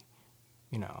 literally,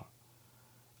 and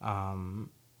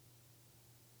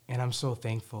I'm so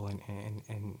thankful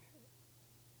and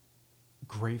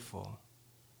grateful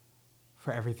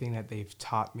for everything that they've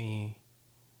taught me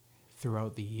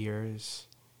throughout the years.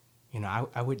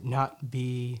 I would not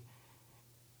be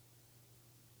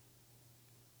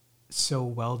so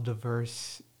well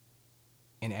diverse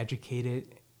and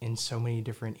educated in so many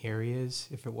different areas.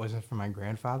 If it wasn't for my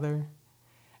grandfather,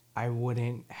 I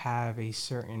wouldn't have a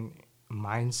certain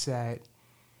mindset.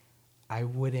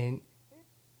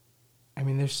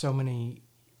 There's so many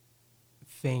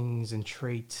things and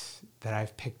traits that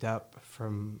I've picked up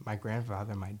from my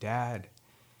grandfather, my dad,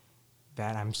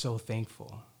 that I'm so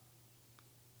thankful.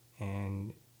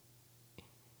 And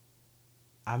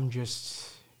I'm just,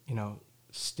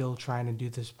 still trying to do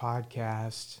this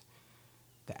podcast,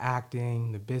 the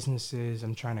acting, the businesses.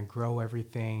 I'm trying to grow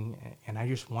everything, and I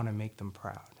just want to make them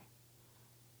proud.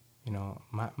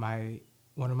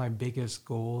 One of my biggest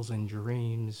goals and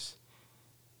dreams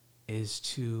is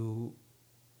to,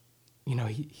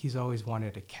 he's always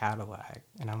wanted a Cadillac,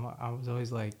 and I was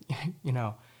always like, and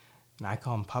I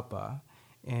call him Papa,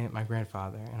 and my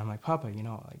grandfather, and I'm like, Papa,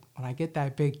 like when I get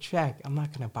that big check, I'm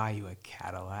not gonna buy you a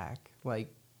Cadillac.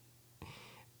 Like,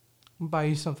 I'll buy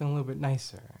you something a little bit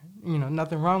nicer.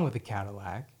 Nothing wrong with a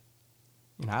Cadillac.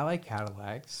 I like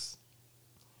Cadillacs.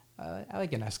 I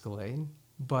like an Escalade,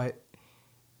 but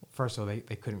first of all, they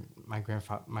couldn't. My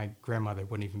grandmother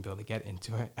wouldn't even be able to get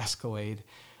into an Escalade,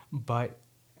 but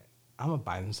I'm gonna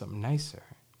buy them something nicer.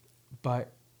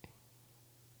 But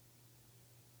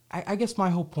I guess my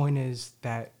whole point is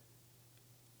that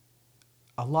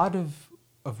a lot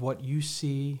of what you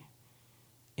see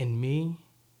in me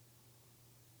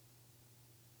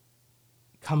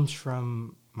comes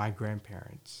from my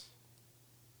grandparents,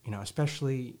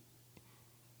 especially,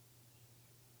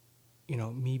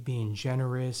 me being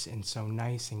generous and so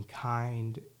nice and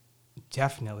kind.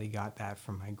 Definitely got that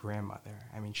from my grandmother.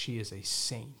 She is a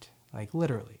saint, like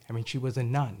literally. She was a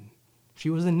nun.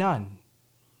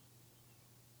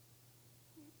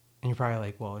 And you're probably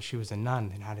like, well, she was a nun,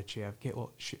 then how did she have kids?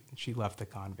 Well, she left the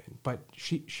convent, but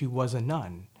she was a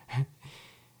nun.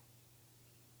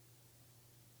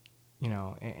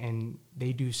 And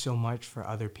they do so much for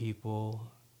other people.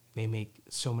 They make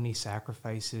so many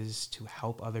sacrifices to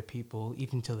help other people,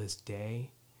 even to this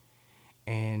day.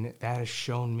 And that has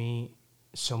shown me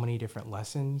so many different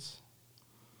lessons.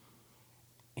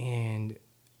 And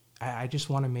I just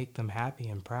want to make them happy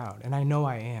and proud. And I know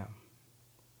I am.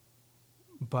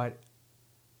 But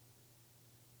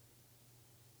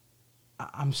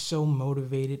I'm so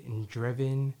motivated and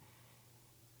driven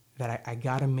that I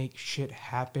gotta make shit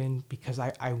happen, because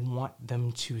I want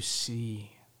them to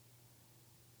see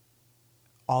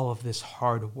all of this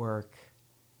hard work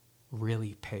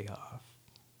really pay off.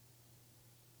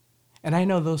 And I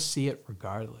know they'll see it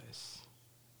regardless,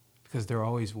 because they're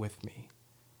always with me.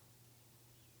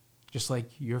 Just like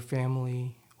your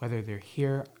family, whether they're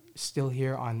here, still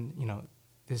here on,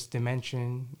 this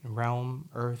dimension, realm,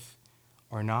 earth,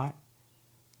 or not,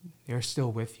 they're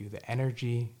still with you. The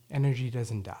energy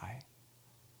doesn't die.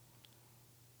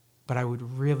 But I would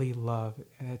really love,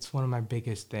 and it's one of my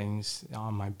biggest things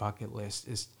on my bucket list,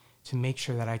 is to make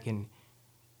sure that I can,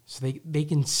 so they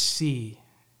can see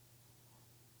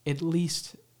at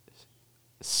least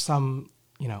some,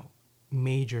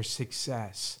 major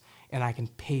success, and I can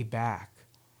pay back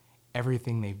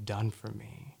everything they've done for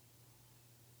me.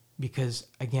 Because,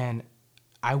 again,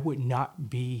 I would not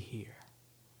be here.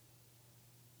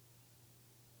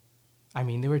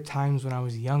 There were times when I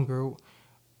was younger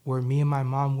where me and my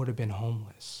mom would have been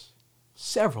homeless.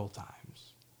 Several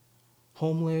times.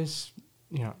 Homeless,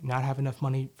 not have enough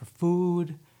money for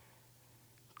food,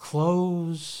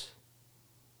 clothes,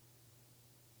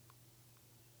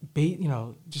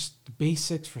 just the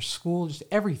basics for school, just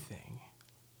everything,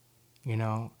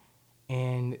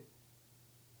 and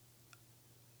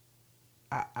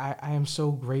I am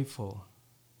so grateful,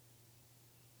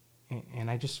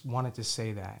 and I just wanted to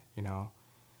say that,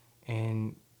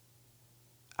 and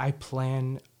I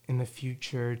plan in the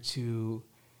future to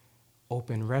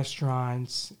open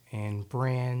restaurants and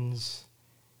brands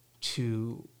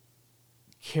to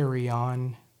carry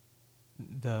on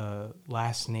the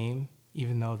last name,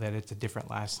 even though that it's a different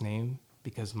last name,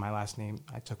 because my last name,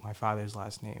 I took my father's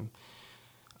last name.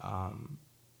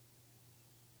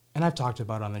 And I've talked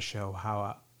about on the show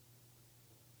how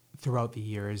throughout the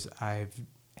years I've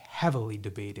heavily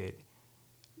debated,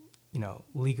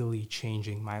 legally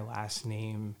changing my last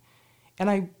name. And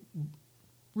I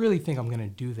really think I'm going to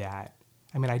do that.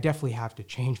 I definitely have to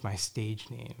change my stage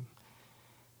name.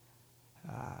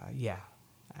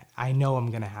 I know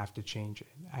I'm going to have to change it,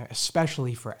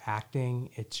 especially for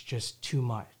acting. It's just too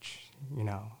much,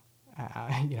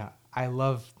 I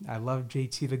love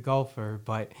JT the golfer,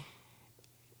 but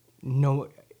no,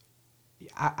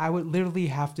 I would literally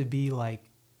have to be like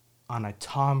on a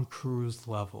Tom Cruise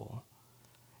level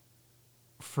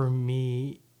for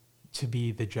me to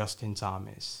be the Justin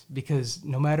Thomas, because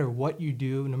no matter what you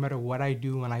do, no matter what I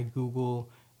do when I Google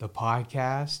the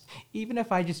podcast, even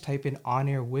if I just type in On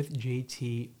Air with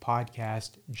JT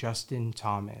podcast Justin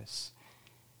Thomas,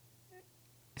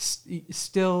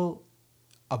 still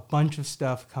a bunch of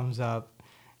stuff comes up,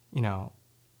 you know,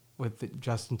 with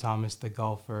Justin Thomas, the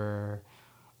golfer,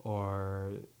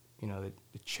 or, you know,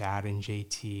 the Chad and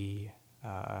JT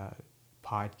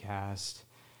podcast.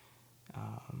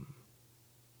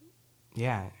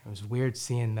 Yeah, it was weird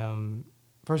seeing them.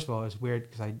 First of all, it was weird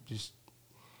because I just,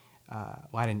 well,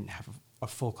 I didn't have a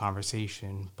full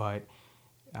conversation, but,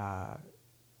 you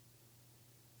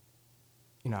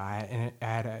know, I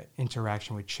had an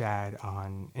interaction with Chad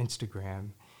on Instagram,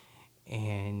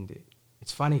 and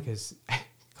it's funny because a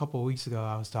couple of weeks ago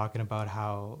I was talking about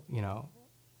how, you know,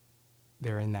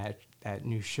 they're in that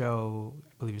new show,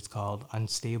 I believe it's called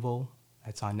Unstable,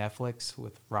 that's on Netflix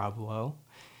with Rob Lowe.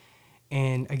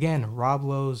 And again, Rob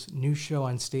Lowe's new show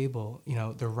Unstable, you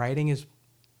know, the writing is,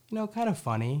 you know, kind of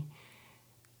funny.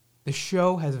 The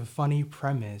show has a funny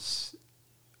premise,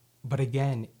 but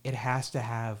again, it has to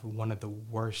have one of the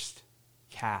worst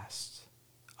casts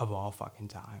of all fucking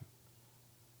time.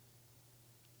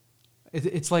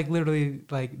 It's like literally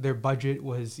like their budget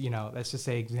was, you know, let's just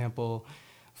say example,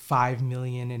 $5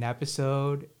 million an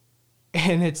episode.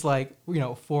 And it's like, you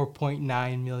know,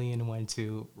 4.9 million went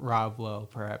to Rob Lowe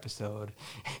per episode.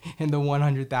 And the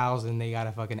 100,000 they got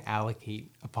to fucking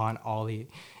allocate upon all the,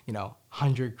 you know,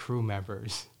 100 crew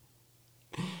members.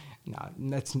 No,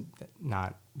 that's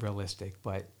not realistic,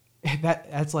 but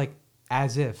that's like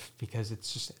as if, because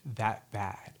it's just that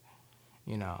bad,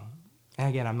 you know. And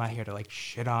again, I'm not here to like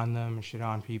shit on them, shit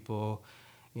on people,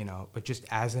 you know, but just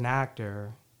as an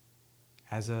actor,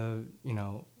 as a, you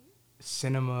know,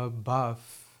 cinema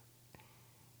buff,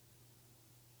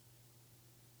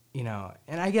 you know,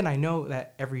 and again, I know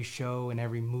that every show and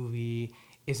every movie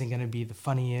isn't going to be the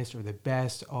funniest or the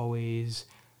best always,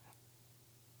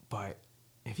 but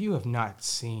if you have not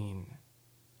seen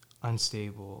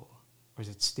Unstable, or is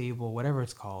it Stable, whatever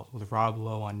it's called, with Rob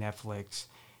Lowe on Netflix,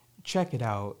 check it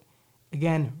out.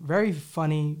 Again, very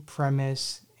funny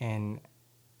premise and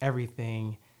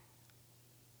everything,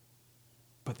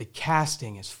 but the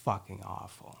casting is fucking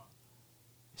awful.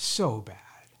 So bad.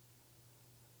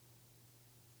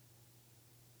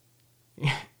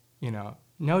 You know,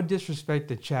 no disrespect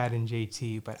to Chad and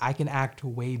JT, but I can act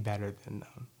way better than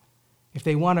them. If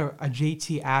they want a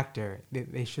JT actor,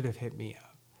 they should have hit me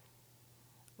up.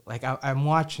 Like, I'm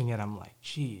watching it, I'm like,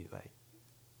 gee, like,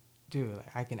 dude,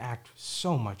 like, I can act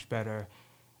so much better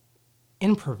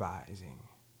improvising.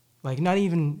 Like, not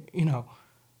even, you know,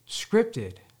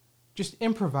 scripted. Just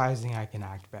improvising, I can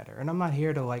act better. And I'm not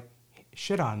here to, like,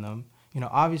 shit on them. You know,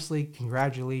 obviously,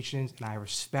 congratulations, and I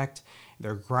respect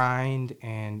their grind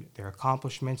and their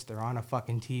accomplishments. They're on a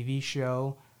fucking TV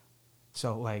show.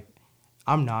 So, like,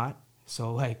 I'm not.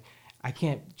 So, like, I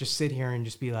can't just sit here and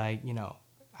just be like, you know,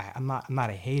 I'm not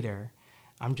a hater.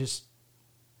 I'm just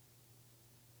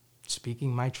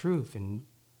speaking my truth and,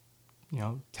 you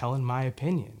know, telling my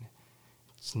opinion.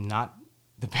 It's not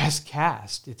the best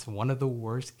cast. It's one of the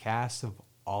worst casts of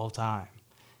all time.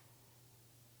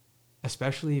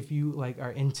 Especially if you, like,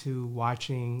 are into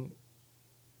watching,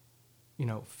 you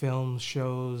know, films,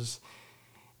 shows,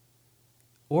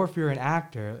 or if you're an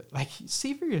actor, like,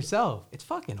 see for yourself. It's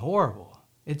fucking horrible.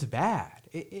 It's bad.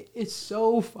 It's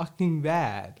so fucking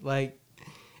bad. Like,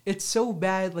 it's so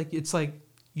bad. Like, it's like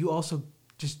you also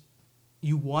just,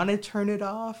 you want to turn it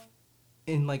off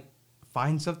and, like,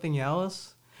 find something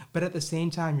else. But at the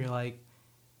same time, you're like,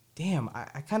 damn,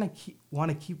 I kind of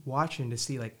want to keep watching to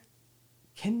see, like,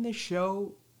 can this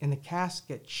show and the cast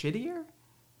get shittier?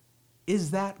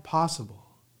 Is that possible?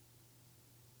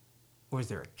 Or is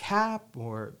there a cap?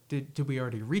 Or did we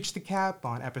already reach the cap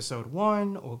on episode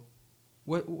 1? Or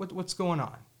what's going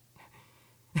on?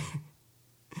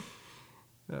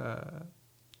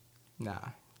 Nah,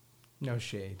 no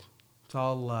shade. It's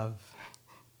all love.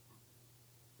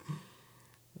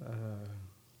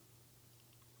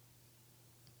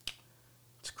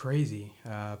 It's crazy.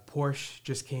 Porsche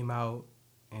just came out,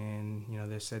 and, you know,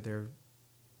 they said they're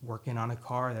working on a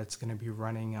car that's going to be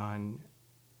running on,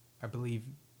 I believe,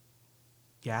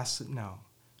 gas. No,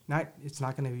 it's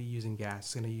not going to be using gas.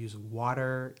 It's going to use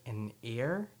water and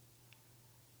air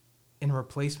in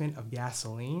replacement of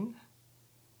gasoline.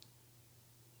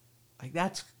 Like,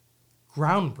 that's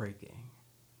groundbreaking.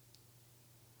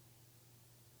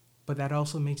 But that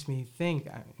also makes me think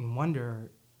and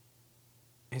wonder,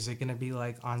 is it going to be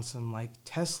like on some, like,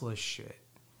 Tesla shit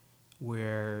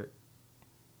where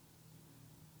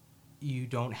you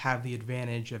don't have the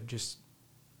advantage of just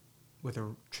with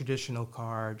a traditional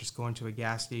car, just going to a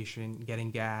gas station,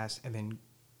 getting gas, and then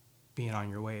being on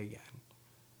your way again?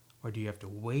 Or do you have to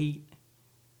wait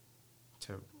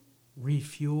to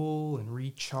refuel and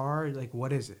recharge? Like,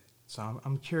 what is it? So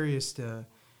I'm curious to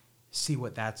see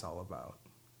what that's all about.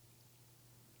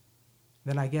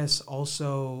 Then I guess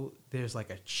also there's like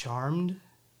a Charmed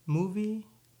movie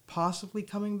possibly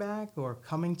coming back or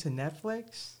coming to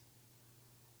Netflix.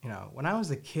 You know, when I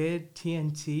was a kid,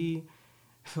 TNT,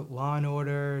 Law and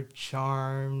Order,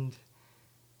 Charmed.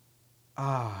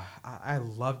 I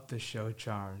loved the show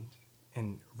Charmed.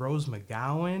 And Rose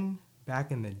McGowan,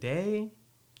 back in the day,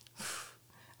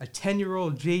 a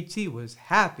 10-year-old JT was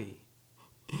happy.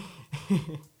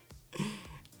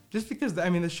 Just because, I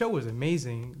mean, the show was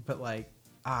amazing, but like,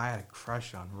 I had a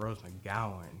crush on Rose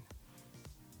McGowan.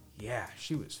 Yeah,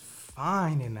 she was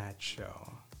fine in that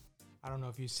show. I don't know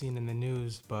if you've seen in the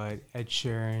news, but Ed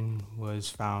Sheeran was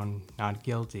found not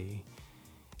guilty.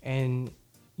 And,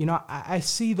 you know, I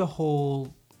see the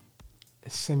whole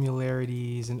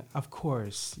similarities, and of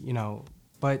course, you know,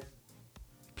 but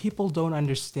people don't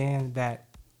understand that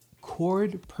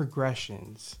chord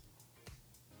progressions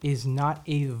is not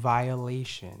a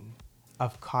violation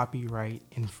of copyright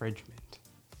infringement.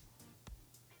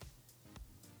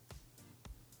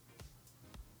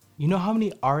 You know how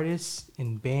many artists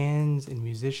and bands and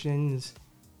musicians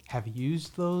have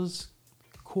used those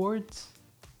chords?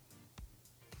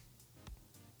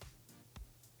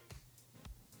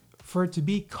 For it to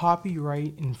be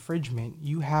copyright infringement,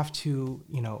 you have to,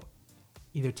 you know,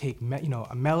 either take,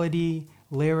 a melody,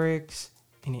 lyrics,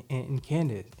 and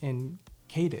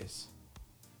cadence.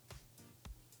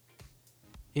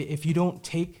 If you don't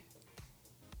take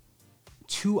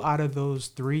 2 out of those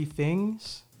 3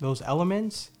 things, those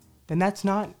elements, then that's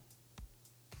not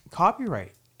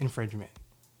copyright infringement.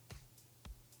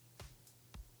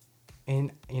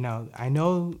 And, you know, I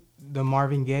know the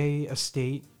Marvin Gaye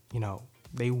estate, you know,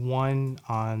 they won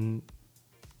on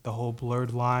the whole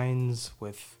blurred lines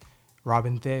with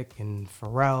Robin Thicke and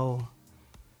Pharrell.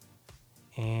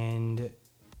 And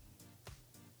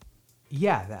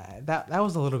yeah, that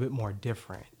was a little bit more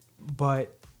different.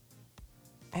 But,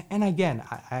 and again,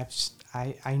 I've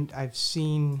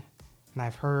seen and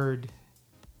I've heard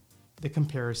the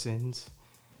comparisons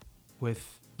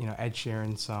with, you know, Ed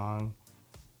Sheeran's song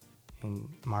and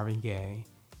Marvin Gaye.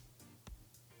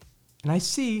 And I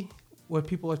see what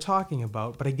people are talking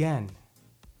about, but again,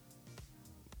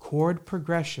 chord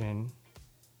progression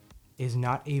is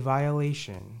not a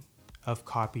violation of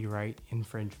copyright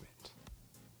infringement.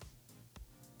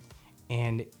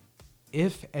 And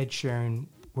if Ed Sheeran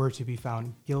were to be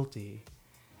found guilty,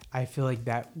 I feel like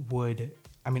that would,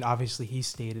 I mean, obviously he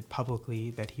stated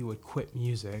publicly that he would quit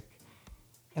music,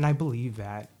 and I believe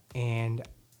that, and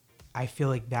I feel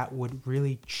like that would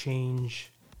really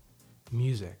change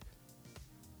music.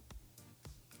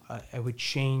 It would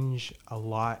change a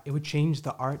lot. It would change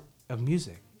the art of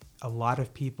music. A lot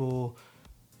of people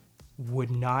would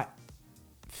not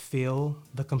feel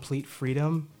the complete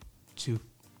freedom to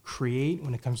create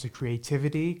when it comes to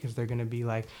creativity, because they're going to be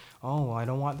like, oh, I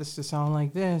don't want this to sound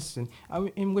like this,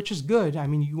 and which is good. I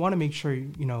mean, you want to make sure,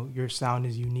 you know, your sound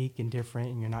is unique and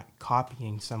different and you're not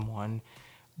copying someone.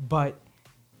 But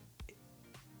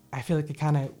I feel like it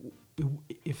kind of,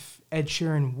 if Ed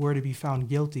Sheeran were to be found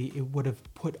guilty, it would have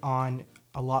put on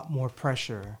a lot more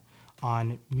pressure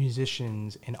on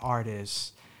musicians and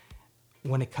artists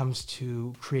when it comes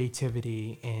to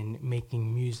creativity and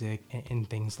making music and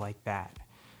things like that.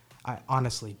 I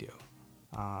honestly do.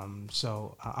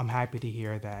 So I'm happy to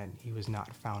hear that he was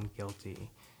not found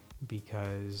guilty,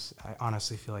 because I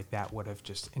honestly feel like that would have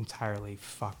just entirely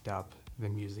fucked up the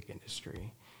music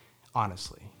industry.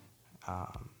 Honestly.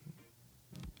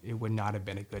 It would not have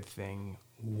been a good thing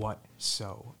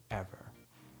whatsoever.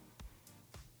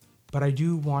 But I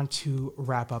do want to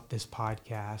wrap up this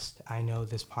podcast. I know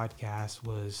this podcast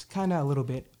was kind of a little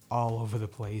bit all over the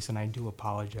place, and I do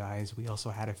apologize. We also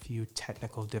had a few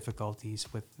technical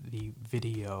difficulties with the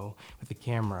video, with the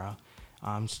camera.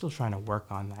 I'm still trying to work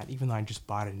on that, even though I just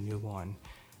bought a new one.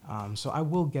 So I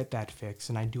will get that fixed,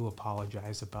 and I do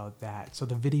apologize about that. So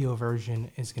the video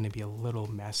version is going to be a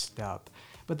little messed up,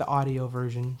 but the audio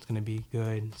version is going to be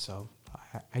good. So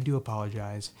I do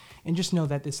apologize. And just know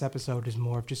that this episode is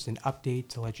more of just an update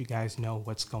to let you guys know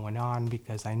what's going on,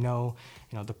 because I know,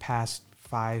 you know, the past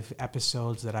 5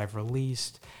 episodes that I've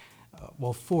released,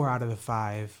 4 out of the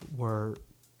 5 were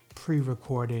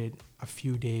pre-recorded a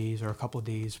few days or a couple of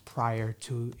days prior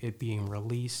to it being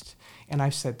released. And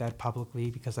I've said that publicly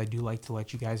because I do like to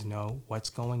let you guys know what's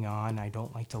going on. I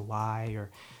don't like to lie or,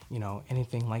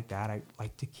 anything like that. I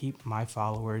like to keep my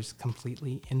followers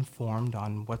completely informed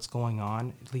on what's going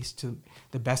on, at least to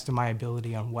the best of my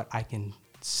ability on what I can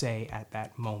say at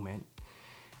that moment.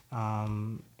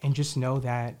 And just know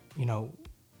that,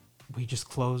 we just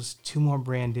closed 2 more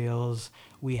brand deals.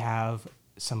 We have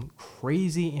some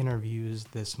crazy interviews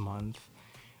this month.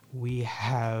 We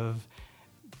have,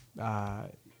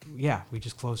 we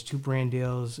just closed 2 brand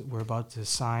deals. We're about to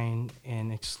sign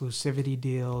an exclusivity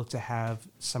deal to have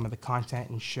some of the content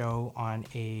and show on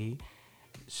a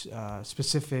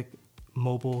specific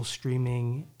mobile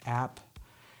streaming app.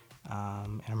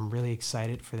 And I'm really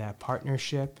excited for that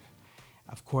partnership.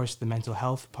 Of course, the mental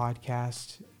health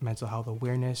podcast, mental health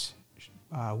awareness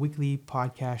weekly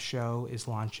podcast show is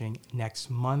launching next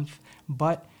month.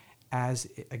 But as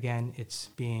it's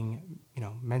being,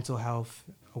 mental health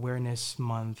awareness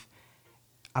month,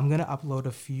 I'm going to upload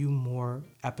a few more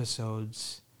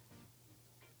episodes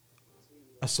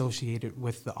associated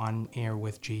with the On Air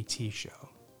with JT show,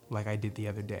 like I did the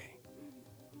other day.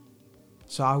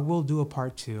 So I will do a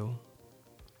part 2,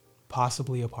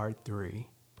 possibly a part 3,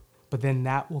 but then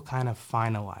that will kind of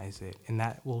finalize it, and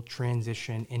that will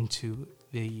transition into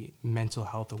the mental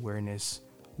health awareness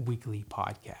weekly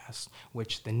podcast,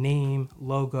 which the name,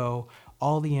 logo,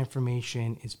 all the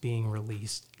information is being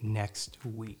released next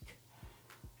week.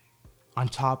 On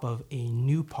top of a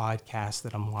new podcast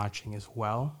that I'm launching as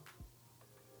well.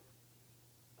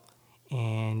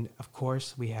 And of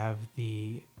course, we have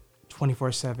the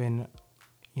 24/7,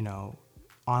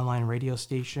 online radio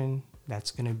station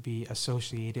that's going to be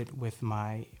associated with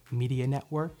my media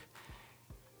network.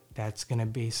 That's going to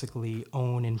basically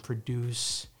own and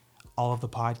produce all of the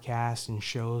podcasts and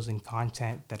shows and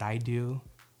content that I do,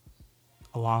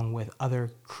 along with other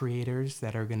creators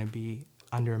that are going to be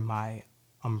under my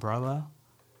umbrella,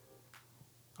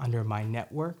 under my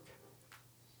network.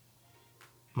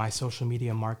 My social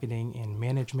media marketing and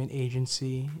management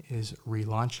agency is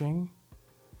relaunching.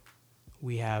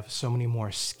 We have so many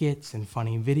more skits and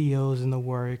funny videos in the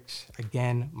works.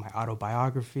 Again, my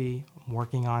autobiography, I'm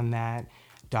working on that.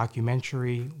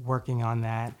 Documentary, working on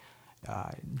that.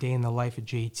 Day in the Life of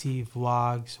JT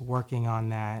vlogs, working on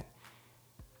that.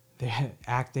 The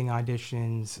acting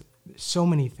auditions, so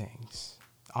many things.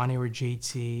 On Air with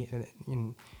JT,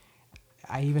 and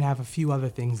I even have a few other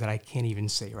things that I can't even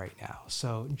say right now.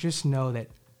 So just know that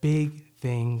big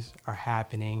things are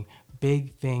happening,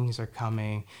 big things are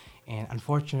coming, and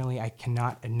unfortunately I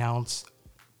cannot announce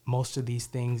most of these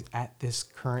things at this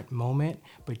current moment,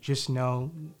 but just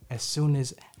know as soon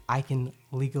as I can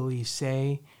legally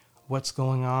say what's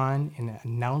going on and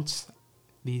announce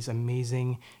these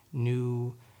amazing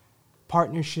new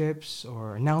partnerships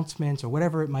or announcements or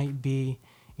whatever it might be,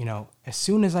 as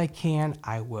soon as I can,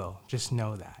 I will. Just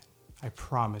know that. I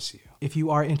promise you. If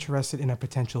you are interested in a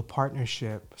potential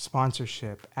partnership,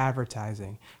 sponsorship,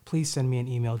 advertising, please send me an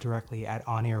email directly at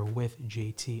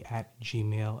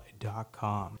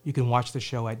OnAirWithJT@gmail.com. You can watch the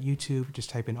show at YouTube. Just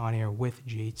type in On Air with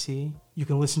JT. You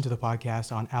can listen to the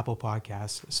podcast on Apple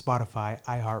Podcasts, Spotify,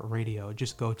 iHeartRadio.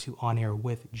 Just go to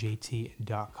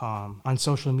OnAirWithJT.com. On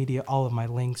social media, all of my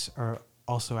links are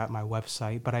also at my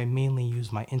website, but I mainly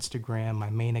use my Instagram, my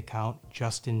main account,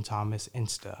 Justin Thomas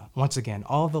Insta. Once again,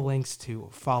 all the links to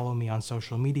follow me on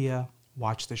social media,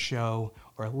 watch the show,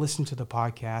 or listen to the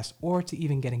podcast, or to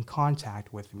even get in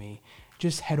contact with me,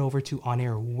 just head over to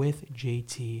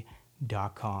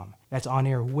OnAirWithJT.com. That's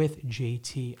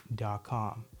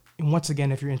OnAirWithJT.com. And once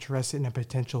again, if you're interested in a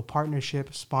potential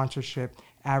partnership, sponsorship,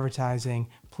 advertising,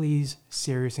 please,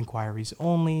 serious inquiries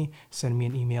only. Send me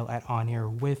an email at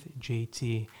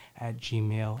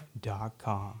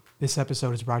OnAirWithJT@gmail.com. This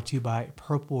episode is brought to you by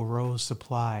Purple Rose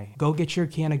Supply. Go get your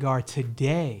Canagar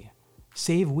today.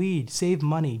 Save weed, save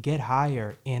money, get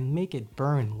higher, and make it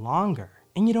burn longer.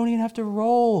 And you don't even have to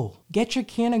roll. Get your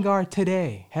Canagar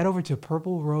today. Head over to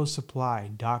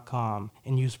purplerosesupply.com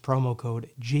and use promo code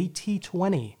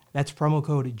JT20. That's promo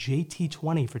code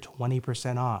JT20 for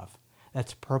 20% off.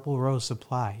 That's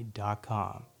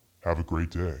purplerosesupply.com. Have a great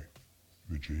day.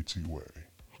 The JT way.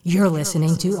 You're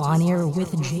listening to On Air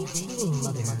with JT,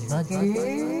 motherfucker.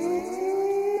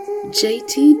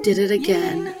 JT did it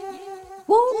again.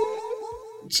 Woo!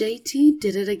 JT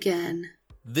did it again.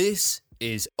 This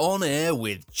is On Air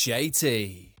with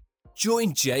JT.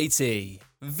 Join JT,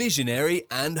 visionary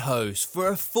and host, for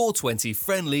a 420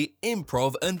 friendly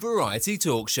improv and variety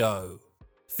talk show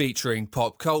featuring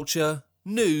pop culture,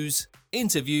 news,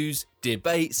 interviews,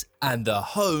 debates, and the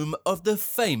home of the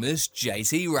famous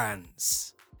JT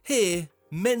Rants. Here,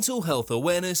 mental health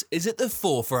awareness is at the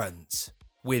forefront,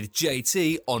 with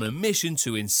JT on a mission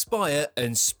to inspire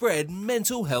and spread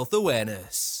mental health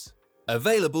awareness.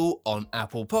 Available on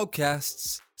Apple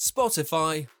Podcasts,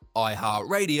 Spotify,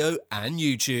 iHeartRadio, and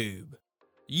YouTube.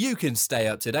 You can stay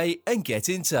up to date and get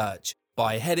in touch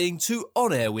by heading to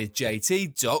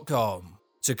OnAirWithJT.com.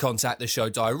 To contact the show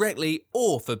directly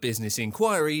or for business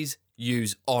inquiries,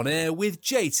 use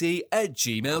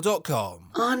OnAirWithJT@gmail.com.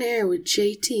 On Air with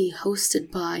JT,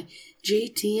 hosted by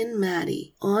JT and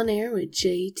Maddie. On Air with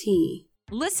JT.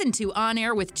 Listen to On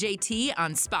Air with JT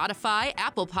on Spotify,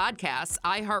 Apple Podcasts,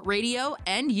 iHeartRadio,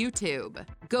 and YouTube.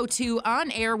 Go to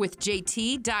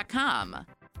OnAirWithJT.com.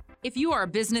 If you are a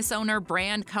business owner,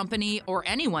 brand, company, or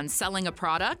anyone selling a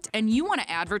product and you want to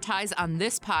advertise on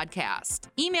this podcast,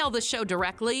 email the show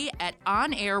directly at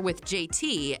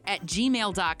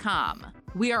OnAirWithJT@gmail.com.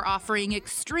 We are offering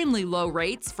extremely low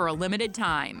rates for a limited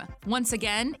time. Once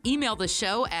again, email the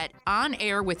show at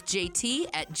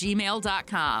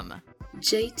OnAirWithJT@gmail.com.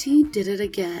 JT did it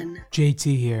again.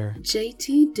 JT here.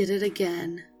 JT did it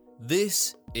again.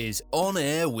 This is On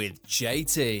Air with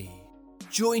JT.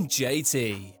 Join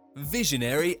JT,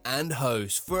 visionary and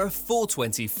host, for a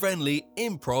 420 friendly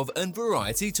improv and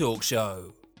variety talk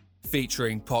show,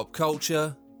 featuring pop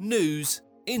culture, news,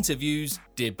 interviews,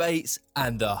 debates,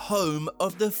 and the home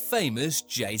of the famous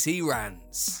JT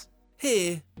Rants.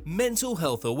 Here, mental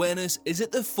health awareness is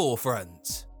at the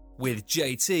forefront, with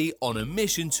JT on a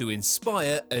mission to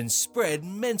inspire and spread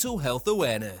mental health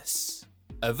awareness.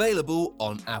 Available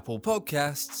on Apple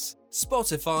Podcasts,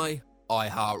 Spotify,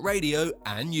 iHeartRadio,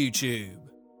 and YouTube.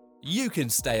 You can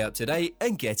stay up to date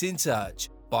and get in touch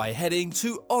by heading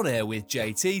to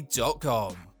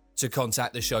OnAirWithJT.com. To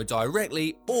contact the show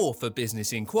directly or for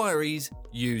business inquiries,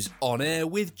 use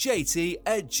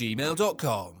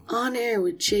OnAirWithJT@gmail.com. On Air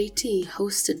with JT,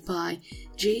 hosted by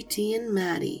JT and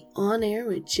Maddie. On Air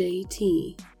with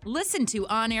JT. Listen to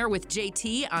On Air with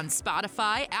JT on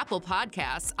Spotify, Apple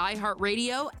Podcasts,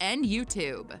 iHeartRadio, and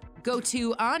YouTube. Go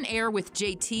to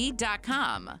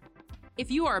OnAirWithJT.com. If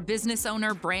you are a business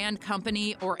owner, brand,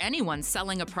 company, or anyone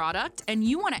selling a product and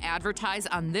you want to advertise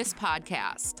on this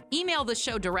podcast, email the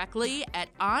show directly at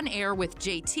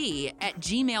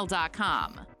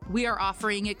OnAirWithJT@gmail.com. We are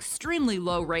offering extremely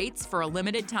low rates for a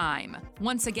limited time.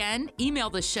 Once again, email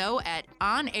the show at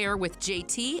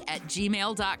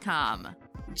OnAirWithJT@gmail.com.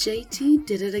 JT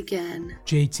did it again.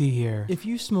 JT here. If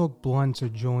you smoke blunts or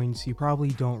joints, you probably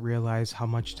don't realize how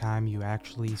much time you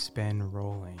actually spend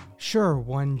rolling. Sure,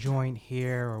 one joint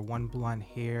here or one blunt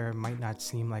here might not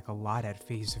seem like a lot at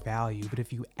face value, but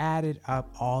if you added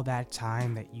up all that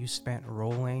time that you spent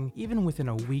rolling, even within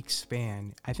a week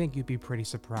span, I think you'd be pretty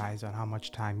surprised on how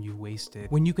much time you wasted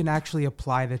when you can actually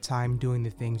apply the time doing the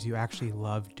things you actually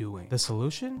love doing. The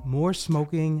solution? More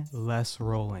smoking, less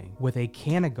rolling. With a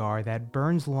Canagar that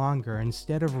burns longer,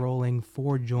 instead of rolling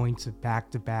 4 joints back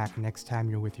to back next time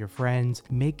you're with your friends,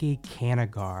 make a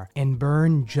Canagar and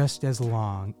burn just as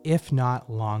long, if not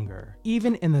longer.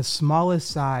 Even in the smallest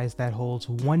size that holds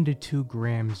 1 to 2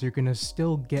 grams, you're gonna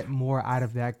still get more out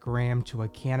of that gram to a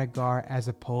Canagar as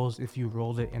opposed if you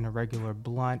rolled it in a regular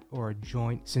blunt or a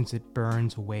joint, since it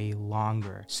burns way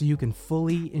longer. So you can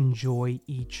fully enjoy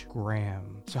each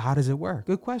gram. So how does it work?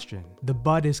 Good question. The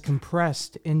bud is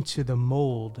compressed into the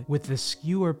mold with the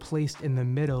skewer placed in the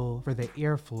middle for the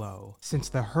airflow. Since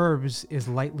the herbs is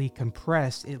lightly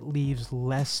compressed, it leaves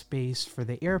less space for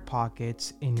the air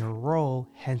pockets in your roll,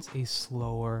 hence a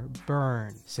slower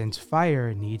burn, since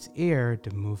fire needs air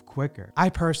to move quicker. I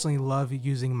personally love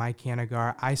using my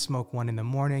Canagar. I smoke one in the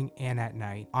morning and at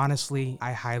night. Honestly,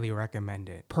 I highly recommend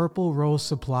it.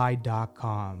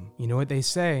 PurpleRoseSupply.com. You know what they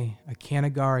say, a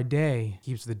Canagar a day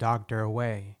keeps the doctor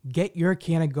away. Get your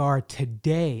Canagar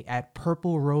today at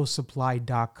PurpleRoseSupply.com,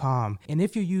 and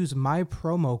if you use my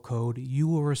promo code, you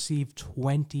will receive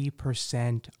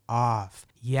 20% off.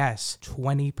 Yes,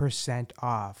 20%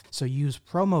 off. So use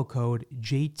promo code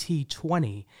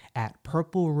JT20 at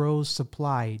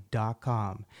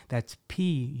PurpleRoseSupply.com. That's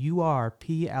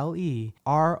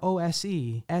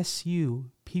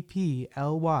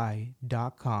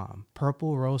PurpleRoseSupply.com.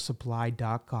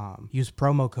 PurpleRoseSupply.com. Use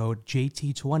promo code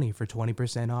JT20 for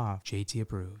 20% off. JT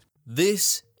approved.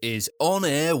 This is On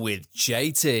Air with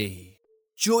JT.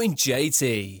 Join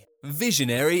JT,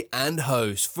 visionary and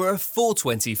host, for a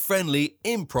 420 friendly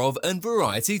improv and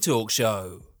variety talk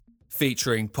show,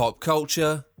 featuring pop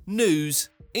culture, news,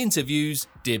 interviews,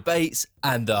 debates,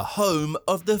 and the home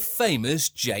of the famous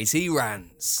JT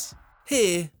Rants.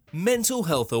 Here, mental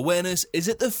health awareness is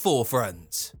at the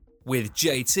forefront, with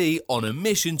JT on a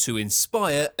mission to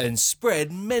inspire and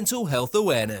spread mental health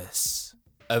awareness.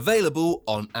 Available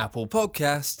on Apple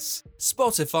Podcasts,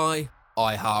 Spotify,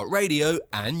 iHeartRadio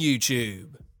and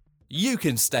YouTube. You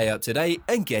can stay up to date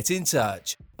and get in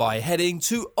touch by heading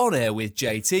to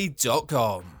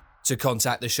OnAirWithJT.com. To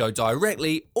contact the show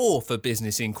directly or for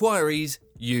business inquiries,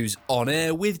 use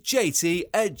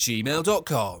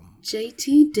OnAirWithJT@gmail.com.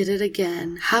 JT did it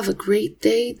again. Have a great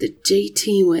day the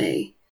JT way.